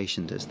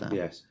clarification, does that?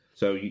 Yes.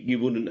 So you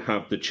wouldn't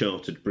have the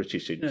Chartered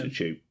British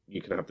Institute. No.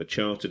 You can have the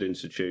Chartered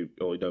Institute,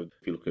 or if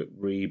you look at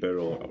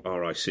REBA or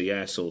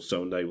RICS or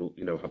so on, they will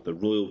have the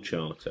Royal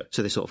Charter.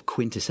 So they're sort of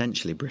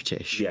quintessentially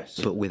British, yes,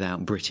 but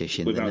without British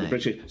in the name.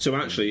 British. So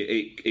actually,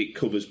 it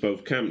covers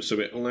both camps. So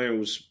it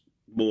allows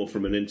more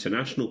from an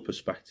international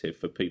perspective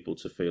for people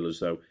to feel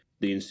as though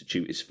the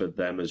institute is for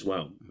them as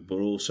well, but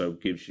also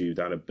gives you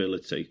that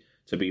ability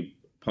to be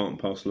part and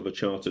parcel of a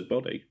chartered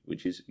body,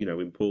 which is,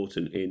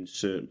 important in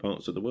certain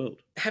parts of the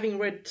world. Having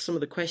read some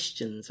of the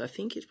questions, I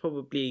think it's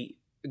probably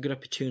a good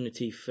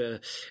opportunity for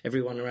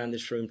everyone around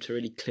this room to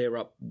really clear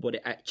up what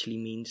it actually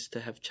means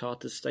to have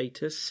charter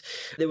status.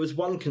 There was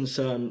one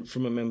concern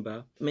from a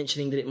member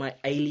mentioning that it might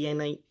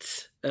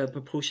alienate a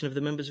proportion of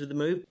the members of the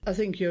move. I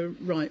think you're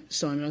right,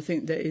 Simon. I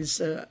think there is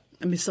a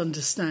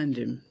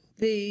misunderstanding.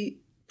 The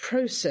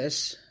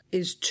process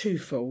is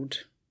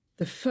twofold.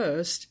 The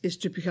first is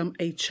to become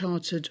a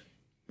chartered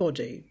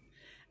body.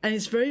 And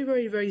it's very,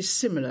 very, very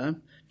similar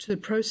to the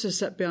process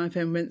that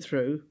BIFM went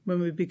through when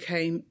we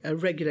became a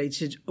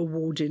regulated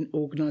awarding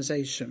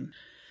organisation.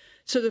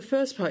 So the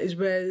first part is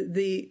where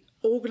the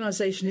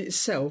organisation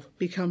itself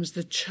becomes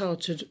the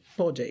chartered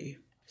body.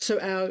 So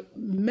our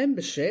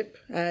membership,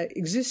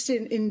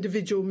 existing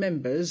individual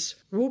members,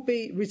 will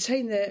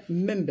retain their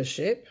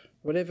membership,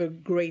 whatever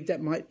grade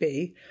that might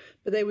be,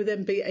 but they will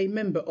then be a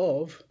member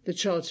of the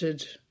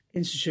Chartered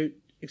Institute,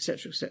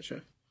 etc.,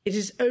 etc. It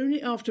is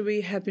only after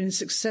we have been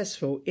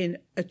successful in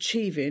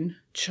achieving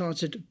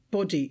chartered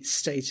body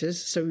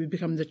status, so we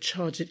become the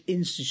Chartered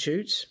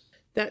Institute,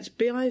 that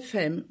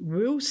BIFM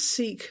will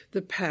seek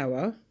the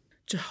power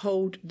to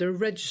hold the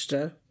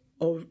register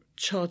of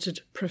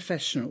chartered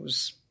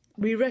professionals.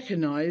 We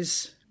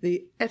recognise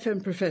the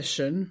FM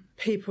profession,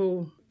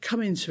 people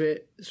come into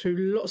it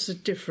through lots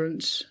of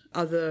different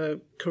other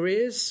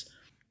careers.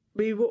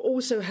 We will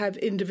also have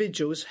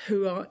individuals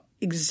who are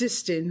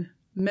existing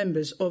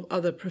members of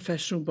other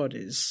professional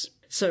bodies.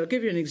 So I'll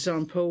give you an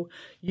example.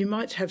 You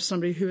might have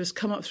somebody who has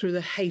come up through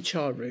the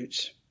HR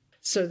route.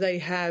 So they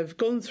have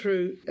gone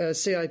through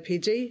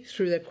CIPD,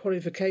 through their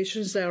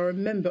qualifications. They are a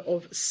member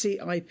of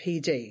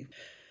CIPD.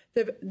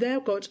 They've now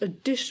got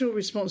additional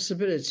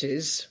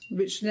responsibilities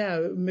which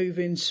now move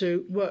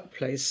into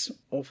workplace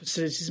or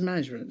facilities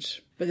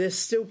management, but they're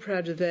still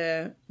proud of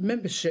their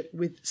membership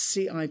with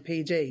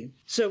CIPD.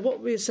 So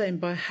what we're saying,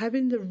 by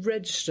having the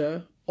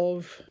register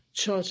of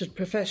chartered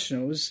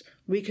professionals,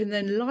 we can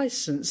then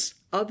license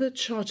other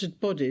chartered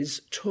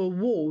bodies to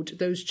award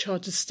those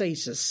chartered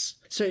status.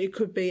 So it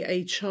could be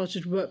a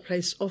chartered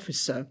workplace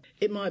officer.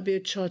 It might be a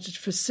chartered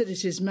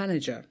facilities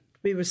manager.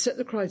 We will set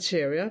the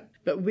criteria,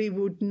 but we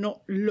would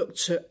not look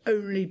to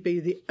only be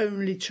the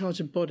only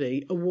chartered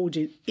body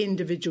awarding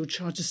individual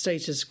charter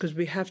status, because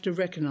we have to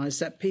recognise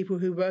that people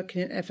who work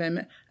in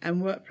FM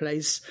and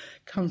workplace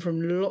come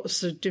from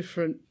lots of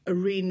different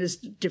arenas,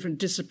 different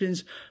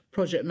disciplines,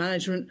 project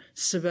management,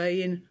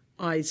 surveying,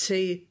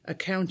 IT,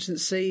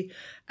 accountancy,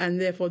 and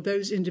therefore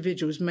those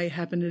individuals may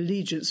have an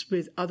allegiance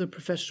with other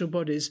professional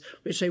bodies,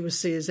 which they will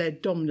see as their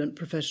dominant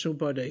professional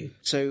body.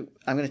 So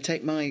I'm going to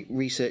take my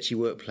researchy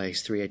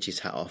workplace three edges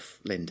hat off,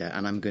 Linda,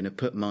 and I'm going to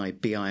put my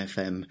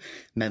BIFM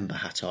member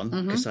hat on,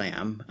 because I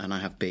am, and I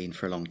have been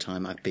for a long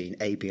time. I've been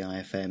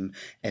ABIFM,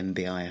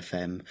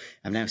 MBIFM,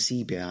 I'm now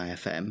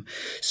CBIFM.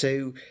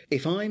 So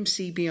if I'm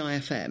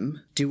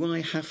CBIFM, do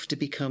I have to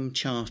become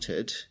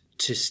chartered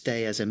to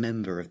stay as a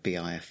member of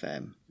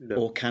BIFM? No.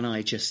 Or can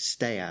I just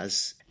stay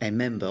as a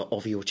member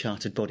of your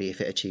chartered body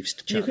if it achieves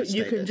chartered status?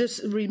 You can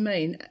just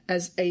remain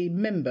as a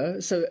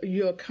member. So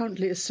you're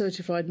currently a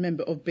certified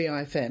member of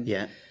BIFM.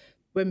 Yeah.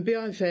 When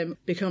BIFM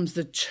becomes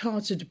the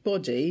chartered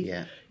body,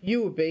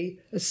 you will be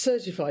a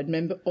certified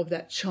member of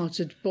that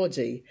chartered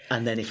body.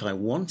 And then if I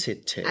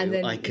wanted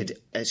to, I could,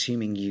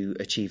 assuming you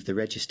achieve the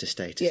register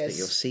status that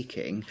you're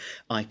seeking,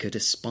 I could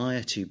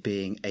aspire to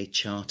being a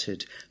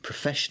chartered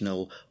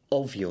professional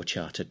of your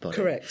chartered body.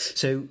 Correct.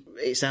 So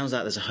it sounds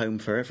like there's a home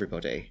for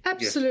everybody.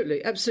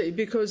 Absolutely, absolutely.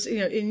 Because,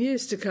 in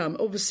years to come,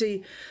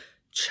 obviously,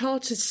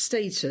 chartered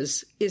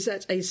status is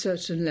at a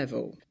certain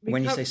level.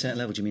 When you say certain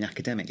level, do you mean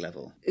academic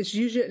level? It's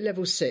usually at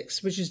level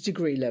 6, which is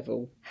degree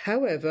level.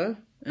 However,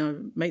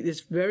 I'll make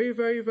this very,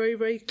 very, very,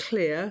 very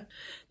clear,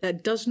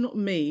 that does not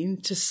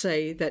mean to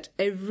say that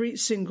every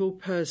single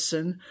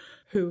person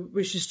who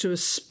wishes to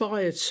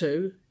aspire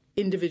to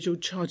individual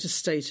charter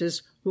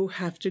status will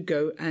have to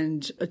go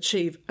and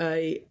achieve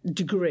a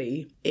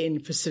degree in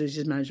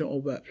facilities management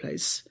or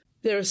workplace.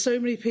 There are so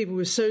many people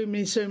with so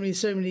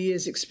many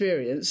years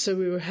experience, so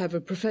we will have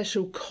a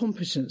professional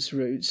competence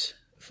route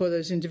for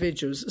those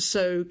individuals.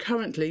 So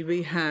currently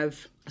we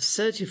have a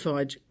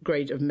certified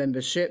grade of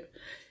membership,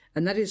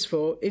 and that is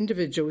for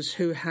individuals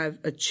who have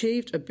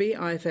achieved a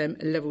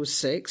BIFM level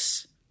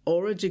 6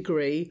 or a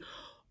degree,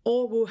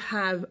 or will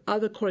have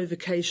other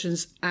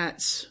qualifications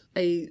at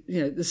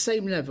the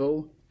same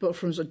level, but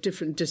from sort of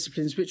different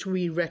disciplines, which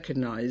we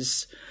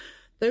recognise.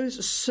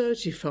 Those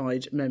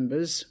certified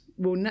members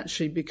will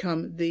naturally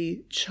become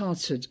the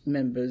chartered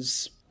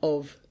members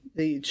of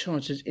the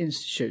Chartered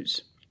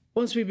Institute.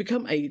 Once we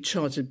become a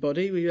chartered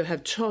body, we will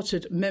have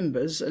chartered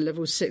members at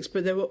level 6,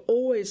 but there will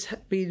always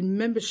be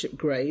membership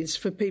grades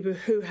for people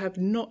who have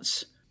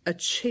not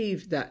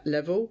achieved that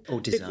level.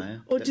 Or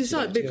desire.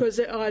 Because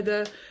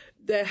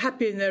they're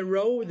happy in their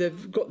role,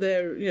 they've got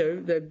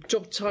their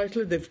job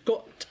title, they've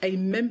got a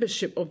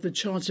membership of the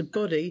chartered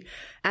body,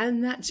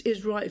 and that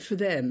is right for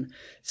them.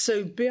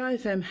 So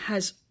BIFM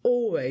has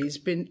always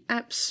been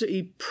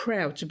absolutely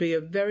proud to be a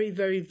very,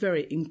 very,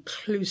 very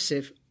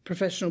inclusive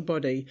professional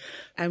body,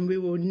 and we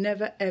will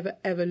never, ever,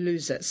 ever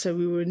lose that. So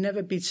we will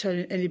never be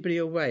turning anybody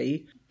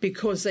away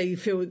because they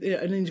feel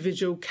an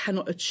individual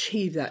cannot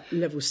achieve that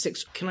level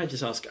 6. Can I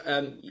just ask,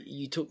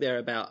 you talked there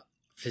about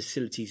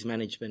facilities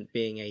management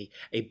being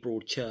a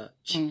broad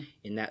church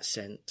in that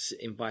sense,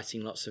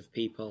 inviting lots of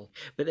people.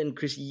 But then,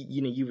 Chris,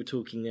 you were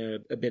talking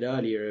a bit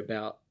earlier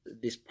about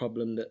this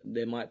problem that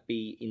there might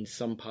be in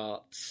some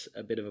parts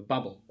a bit of a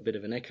bubble, a bit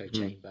of an echo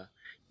chamber.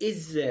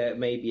 Is there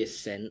maybe a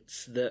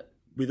sense that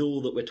with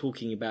all that we're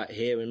talking about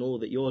here and all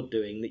that you're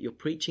doing, that you're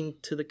preaching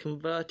to the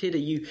converted? Are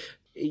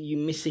you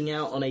missing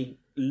out on a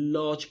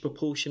large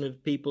proportion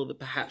of people that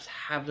perhaps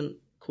haven't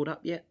caught up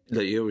yet?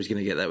 Look, you're always going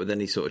to get that with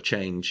any sort of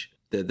change.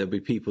 There'll be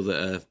people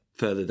that are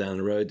further down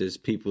the road. There's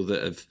people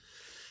that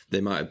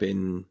they might have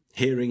been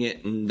hearing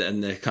it and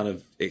they're kind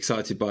of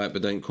excited by it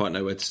but don't quite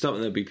know where to start.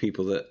 And there'll be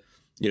people that,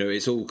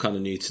 it's all kind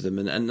of new to them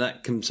and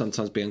that can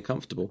sometimes be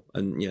uncomfortable.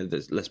 And,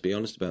 let's be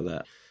honest about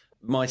that.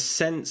 My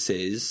sense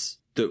is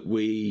that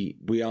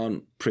we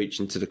aren't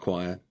preaching to the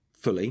choir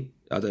fully.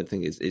 I don't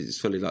think it's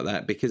fully like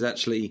that, because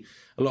actually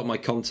a lot of my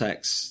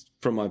contacts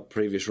from my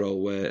previous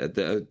role where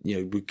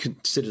would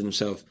consider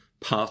themselves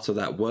part of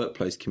that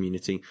workplace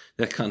community,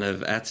 their kind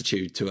of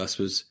attitude to us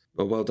was,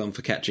 well done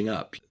for catching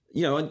up.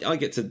 I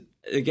get to,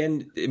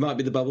 again, it might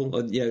be the bubble.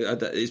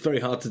 It's very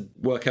hard to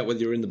work out whether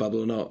you're in the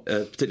bubble or not,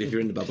 particularly if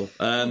you're in the bubble.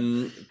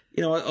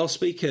 I'll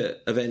speak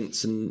at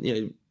events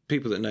and,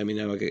 people that know me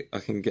know I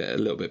can get a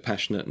little bit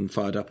passionate and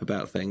fired up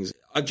about things.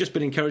 I've just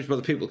been encouraged by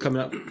the people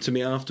coming up to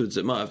me afterwards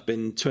that might have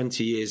been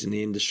 20 years in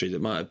the industry,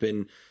 that might have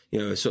been,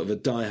 sort of a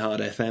diehard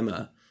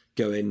FMer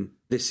going,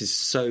 this is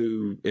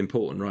so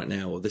important right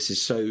now, or this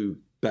is so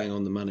bang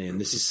on the money,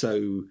 and this is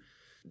so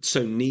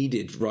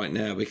needed right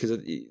now, because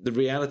the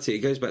reality, it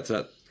goes back to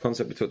that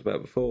concept we talked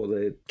about before,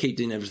 they keep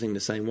doing everything the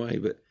same way,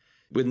 but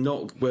we're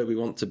not where we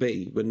want to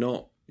be. We're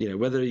not,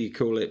 whether you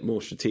call it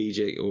more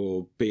strategic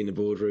or be in the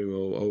boardroom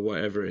or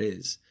whatever it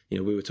is. We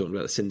were talking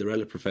about the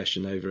Cinderella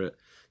profession over at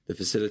the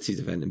facilities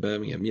event in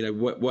Birmingham.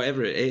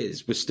 Whatever it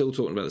is, we're still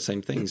talking about the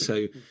same thing.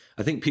 So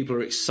I think people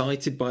are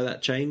excited by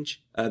that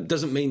change.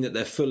 Doesn't mean that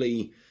they're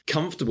fully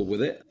comfortable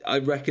with it. I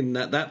reckon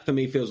that for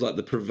me feels like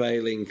the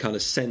prevailing kind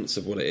of sense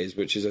of what it is,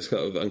 which is a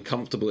sort of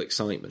uncomfortable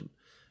excitement.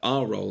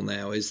 Our role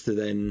now is to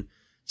then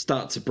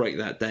start to break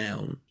that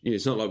down.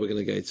 It's not like we're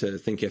going to go to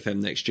Think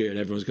FM next year and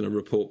everyone's going to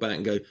report back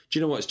and go, do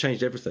you know what? It's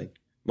changed everything.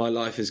 My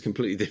life is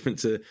completely different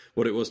to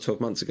what it was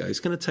 12 months ago. It's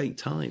going to take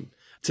time.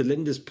 To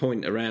Linda's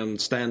point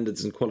around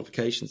standards and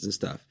qualifications and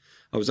stuff,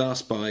 I was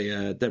asked by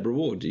Deborah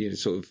Ward,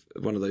 sort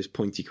of one of those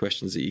pointy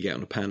questions that you get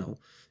on a panel.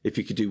 If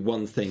you could do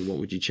one thing, what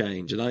would you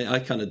change? And I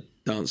kind of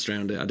danced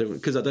around it.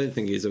 Because I don't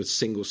think there's a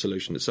single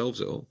solution that solves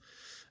it all.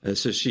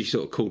 So she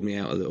sort of called me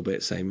out a little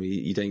bit, saying,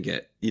 you don't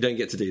get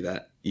to do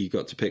that. You've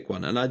got to pick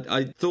one. And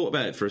I thought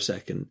about it for a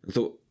second and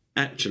thought,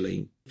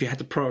 actually, if you had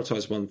to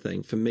prioritise one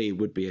thing, for me, it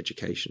would be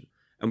education.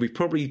 And we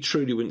probably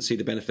truly wouldn't see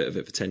the benefit of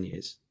it for 10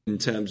 years in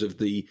terms of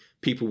the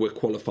people we're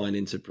qualifying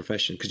into the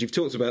profession. Because you've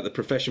talked about the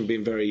profession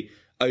being very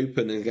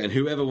open and going,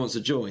 whoever wants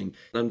to join. And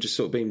I'm just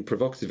sort of being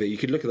provocative here. You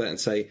could look at that and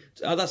say,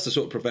 that's the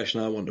sort of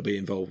profession I want to be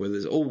involved with.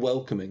 It's all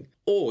welcoming.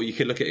 Or you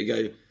could look at it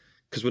and go,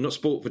 because we're not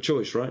sport for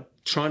choice, right?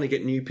 Trying to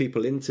get new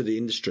people into the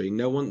industry.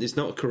 It's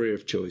not a career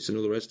of choice and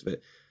all the rest of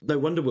it. No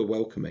wonder we're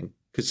welcoming.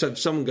 Because if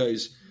someone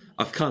goes,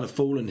 I've kind of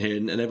fallen here,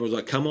 and everyone's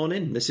like, come on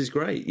in, this is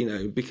great,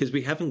 because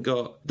we haven't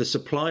got the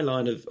supply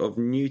line of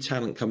new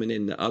talent coming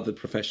in that other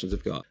professions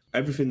have got.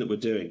 Everything that we're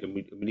doing, and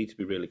we need to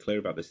be really clear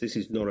about this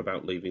is not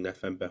about leaving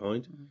FM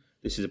behind.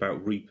 This is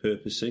about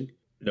repurposing.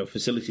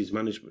 Facilities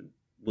management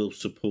will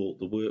support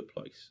the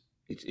workplace.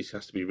 It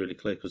has to be really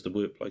clear, because the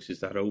workplace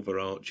is that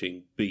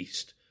overarching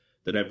beast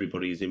that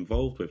everybody is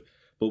involved with.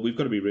 But we've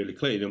got to be really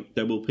clear.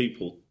 There will be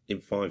people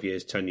in 5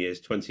 years, 10 years,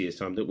 20 years'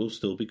 time that will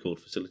still be called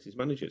facilities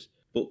managers.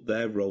 But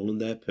their role and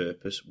their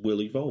purpose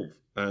will evolve.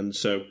 And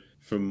so,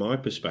 from my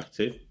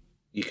perspective,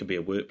 you can be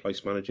a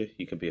workplace manager,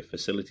 you can be a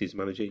facilities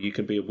manager, you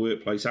can be a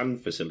workplace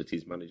and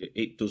facilities manager.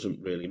 It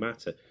doesn't really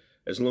matter.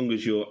 As long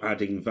as you're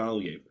adding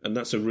value. And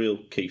that's a real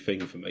key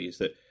thing for me, is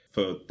that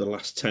for the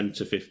last 10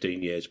 to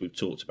 15 years, we've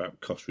talked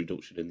about cost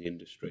reduction in the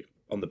industry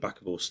on the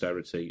back of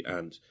austerity,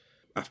 and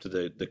after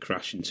the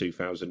crash in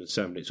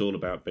 2007, it's all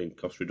about being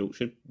cost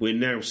reduction. We're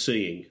now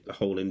seeing the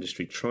whole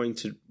industry trying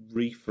to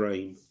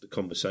reframe the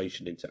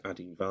conversation into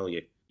adding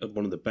value. And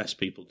one of the best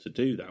people to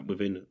do that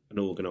within an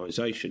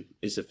organisation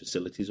is the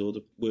facilities or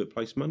the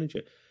workplace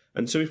manager.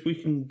 And so if we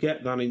can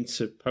get that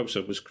into post,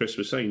 as Chris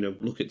was saying,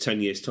 look at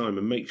 10 years' time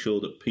and make sure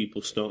that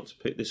people start to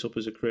pick this up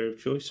as a career of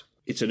choice.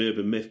 It's an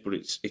urban myth, but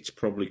it's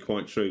probably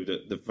quite true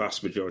that the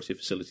vast majority of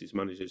facilities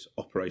managers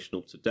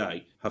operational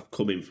today have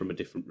come in from a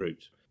different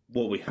route.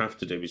 What we have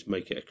to do is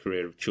make it a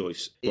career of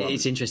choice.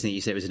 It's interesting that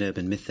you said it was an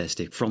urban myth there,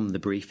 Steve. From the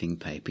briefing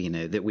paper,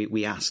 that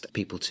we asked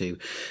people to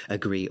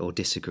agree or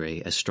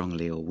disagree as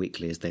strongly or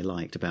weakly as they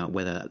liked about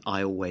whether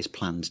I always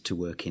planned to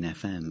work in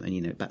FM.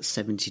 And, about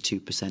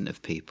 72%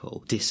 of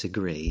people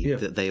disagree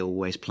that they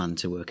always planned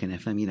to work in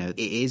FM. It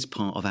is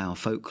part of our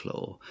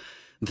folklore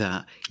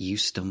that you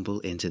stumble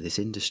into this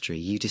industry,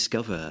 you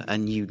discover,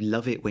 and you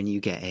love it when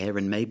you get here.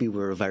 And maybe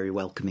we're a very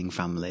welcoming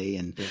family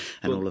and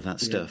all of that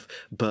stuff.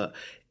 But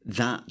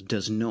that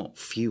does not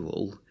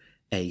fuel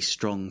a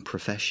strong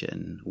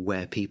profession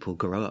where people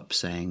grow up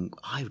saying,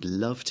 I would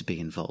love to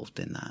be involved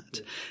in that.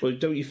 Well,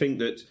 don't you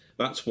think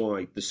that's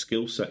why the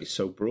skill set is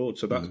so broad?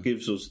 So that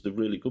gives us the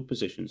really good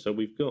position. So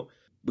we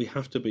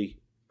have to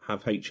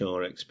have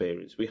HR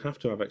experience. We have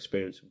to have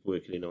experience of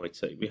working in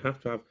IT. We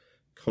have to have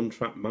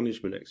contract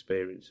management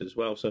experience as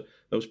well. So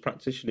those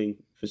practicing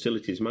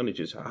facilities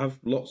managers have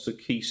lots of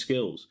key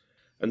skills.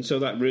 And so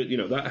that really,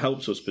 that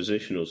helps us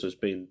position us as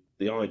being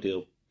the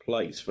ideal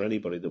place for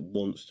anybody that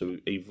wants to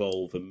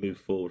evolve and move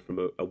forward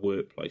from a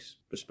workplace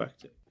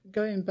perspective.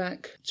 Going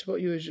back to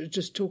what you were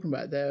just talking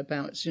about there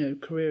about,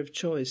 career of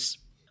choice,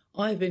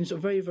 I've been sort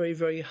of very, very,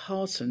 very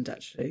heartened,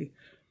 actually.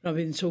 I've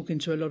been talking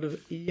to a lot of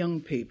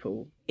young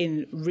people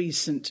in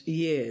recent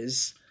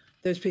years,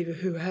 those people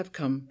who have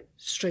come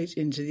straight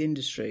into the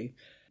industry.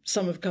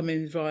 Some have come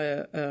in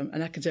via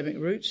an academic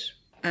route,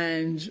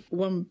 and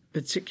one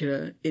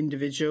particular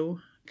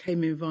individual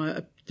came in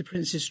via the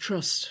Prince's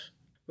Trust,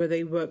 where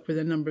they work with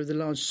a number of the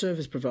large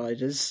service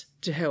providers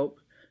to help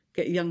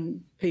get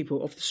young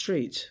people off the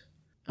street.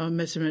 I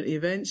met him at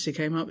events. He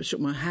came up, shook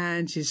my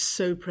hand. He's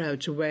so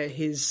proud to wear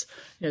his,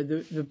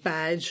 the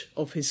badge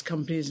of his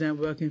company he's now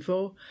working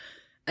for.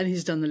 And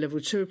he's done the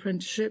level 2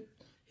 apprenticeship.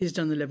 He's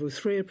done the level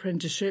 3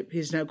 apprenticeship.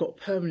 He's now got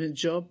a permanent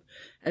job,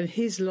 and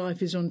his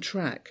life is on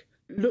track.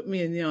 Looked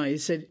me in the eye.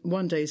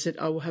 One day he said,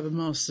 I will have a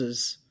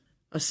master's.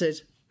 I said,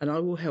 and I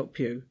will help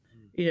you.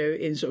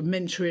 In sort of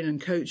mentoring and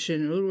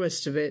coaching and all the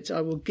rest of it, I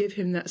will give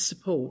him that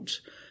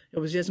support.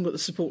 Obviously, he hasn't got the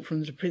support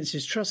from the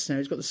Prince's Trust now.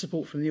 He's got the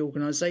support from the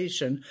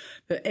organisation,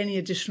 but any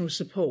additional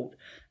support.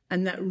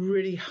 And that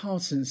really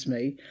heartens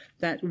me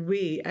that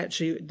we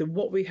actually,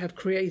 what we have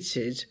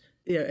created,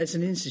 as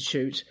an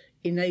institute,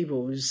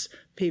 enables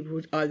people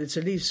either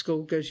to leave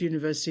school, go to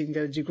university and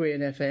get a degree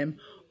in FM,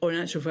 or in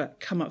actual fact,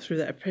 come up through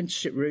that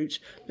apprenticeship route,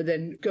 but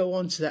then go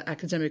on to that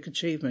academic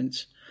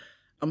achievement.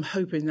 I'm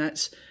hoping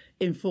that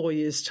in 4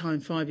 years' time,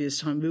 5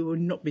 years' time, we will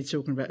not be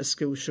talking about a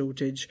skill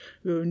shortage.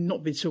 We will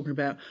not be talking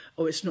about,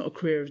 it's not a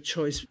career of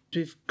choice.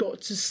 We've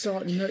got to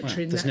start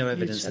nurturing that. There's no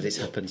evidence that it's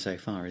happened so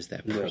far, is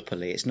there,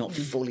 properly? It's not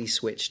fully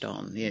switched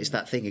on. It's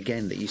that thing,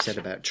 again, that you said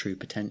about true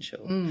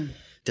potential.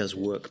 Does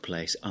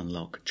workplace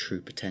unlock true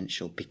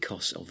potential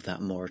because of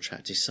that more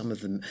attractive? Some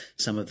of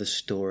the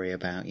story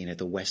about,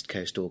 the West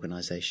Coast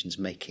organisations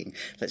making,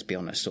 let's be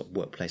honest, sort of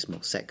workplace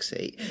more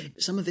sexy.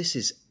 Some of this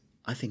is,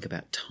 I think,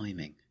 about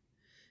timing.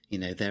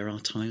 There are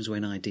times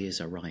when ideas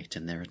are right,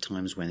 and there are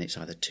times when it's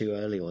either too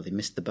early or they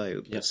missed the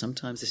boat. But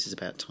sometimes this is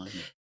about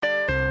timing.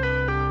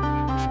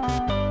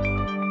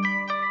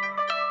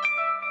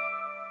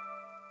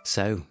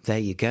 So there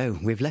you go.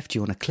 We've left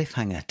you on a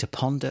cliffhanger to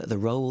ponder the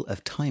role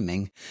of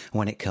timing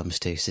when it comes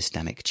to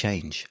systemic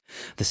change.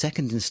 The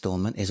second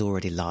instalment is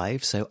already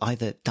live, so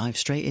either dive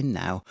straight in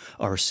now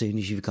or as soon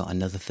as you've got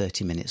another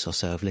 30 minutes or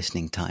so of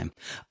listening time.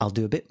 I'll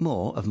do a bit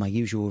more of my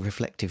usual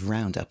reflective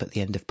roundup at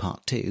the end of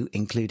part 2,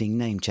 including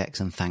name checks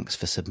and thanks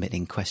for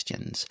submitting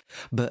questions.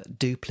 But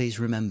do please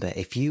remember,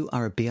 if you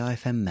are a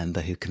BIFM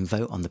member who can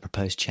vote on the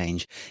proposed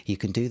change, you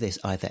can do this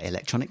either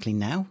electronically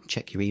now,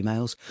 check your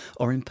emails,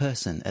 or in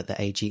person at the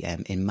AGM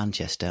in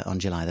Manchester on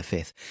July the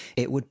 5th.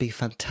 It would be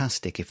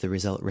fantastic if the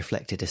result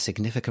reflected a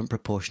significant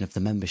proportion of the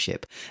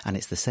membership, and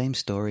it's the same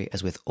story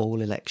as with all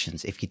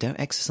elections. If you don't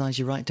exercise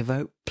your right to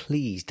vote,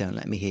 please don't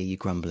let me hear you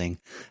grumbling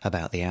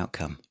about the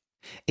outcome.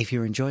 If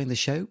you're enjoying the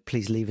show,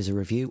 please leave us a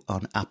review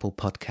on Apple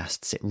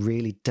Podcasts. It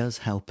really does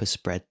help us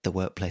spread the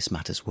Workplace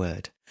Matters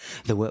word.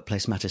 The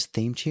Workplace Matters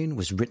theme tune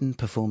was written,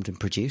 performed and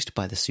produced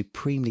by the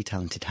supremely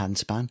talented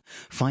Handspan.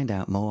 Find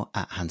out more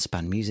at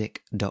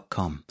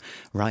handspanmusic.com.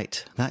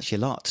 Right, that's your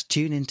lot.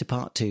 Tune in to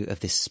part 2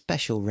 of this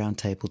special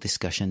roundtable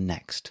discussion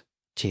next.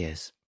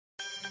 Cheers.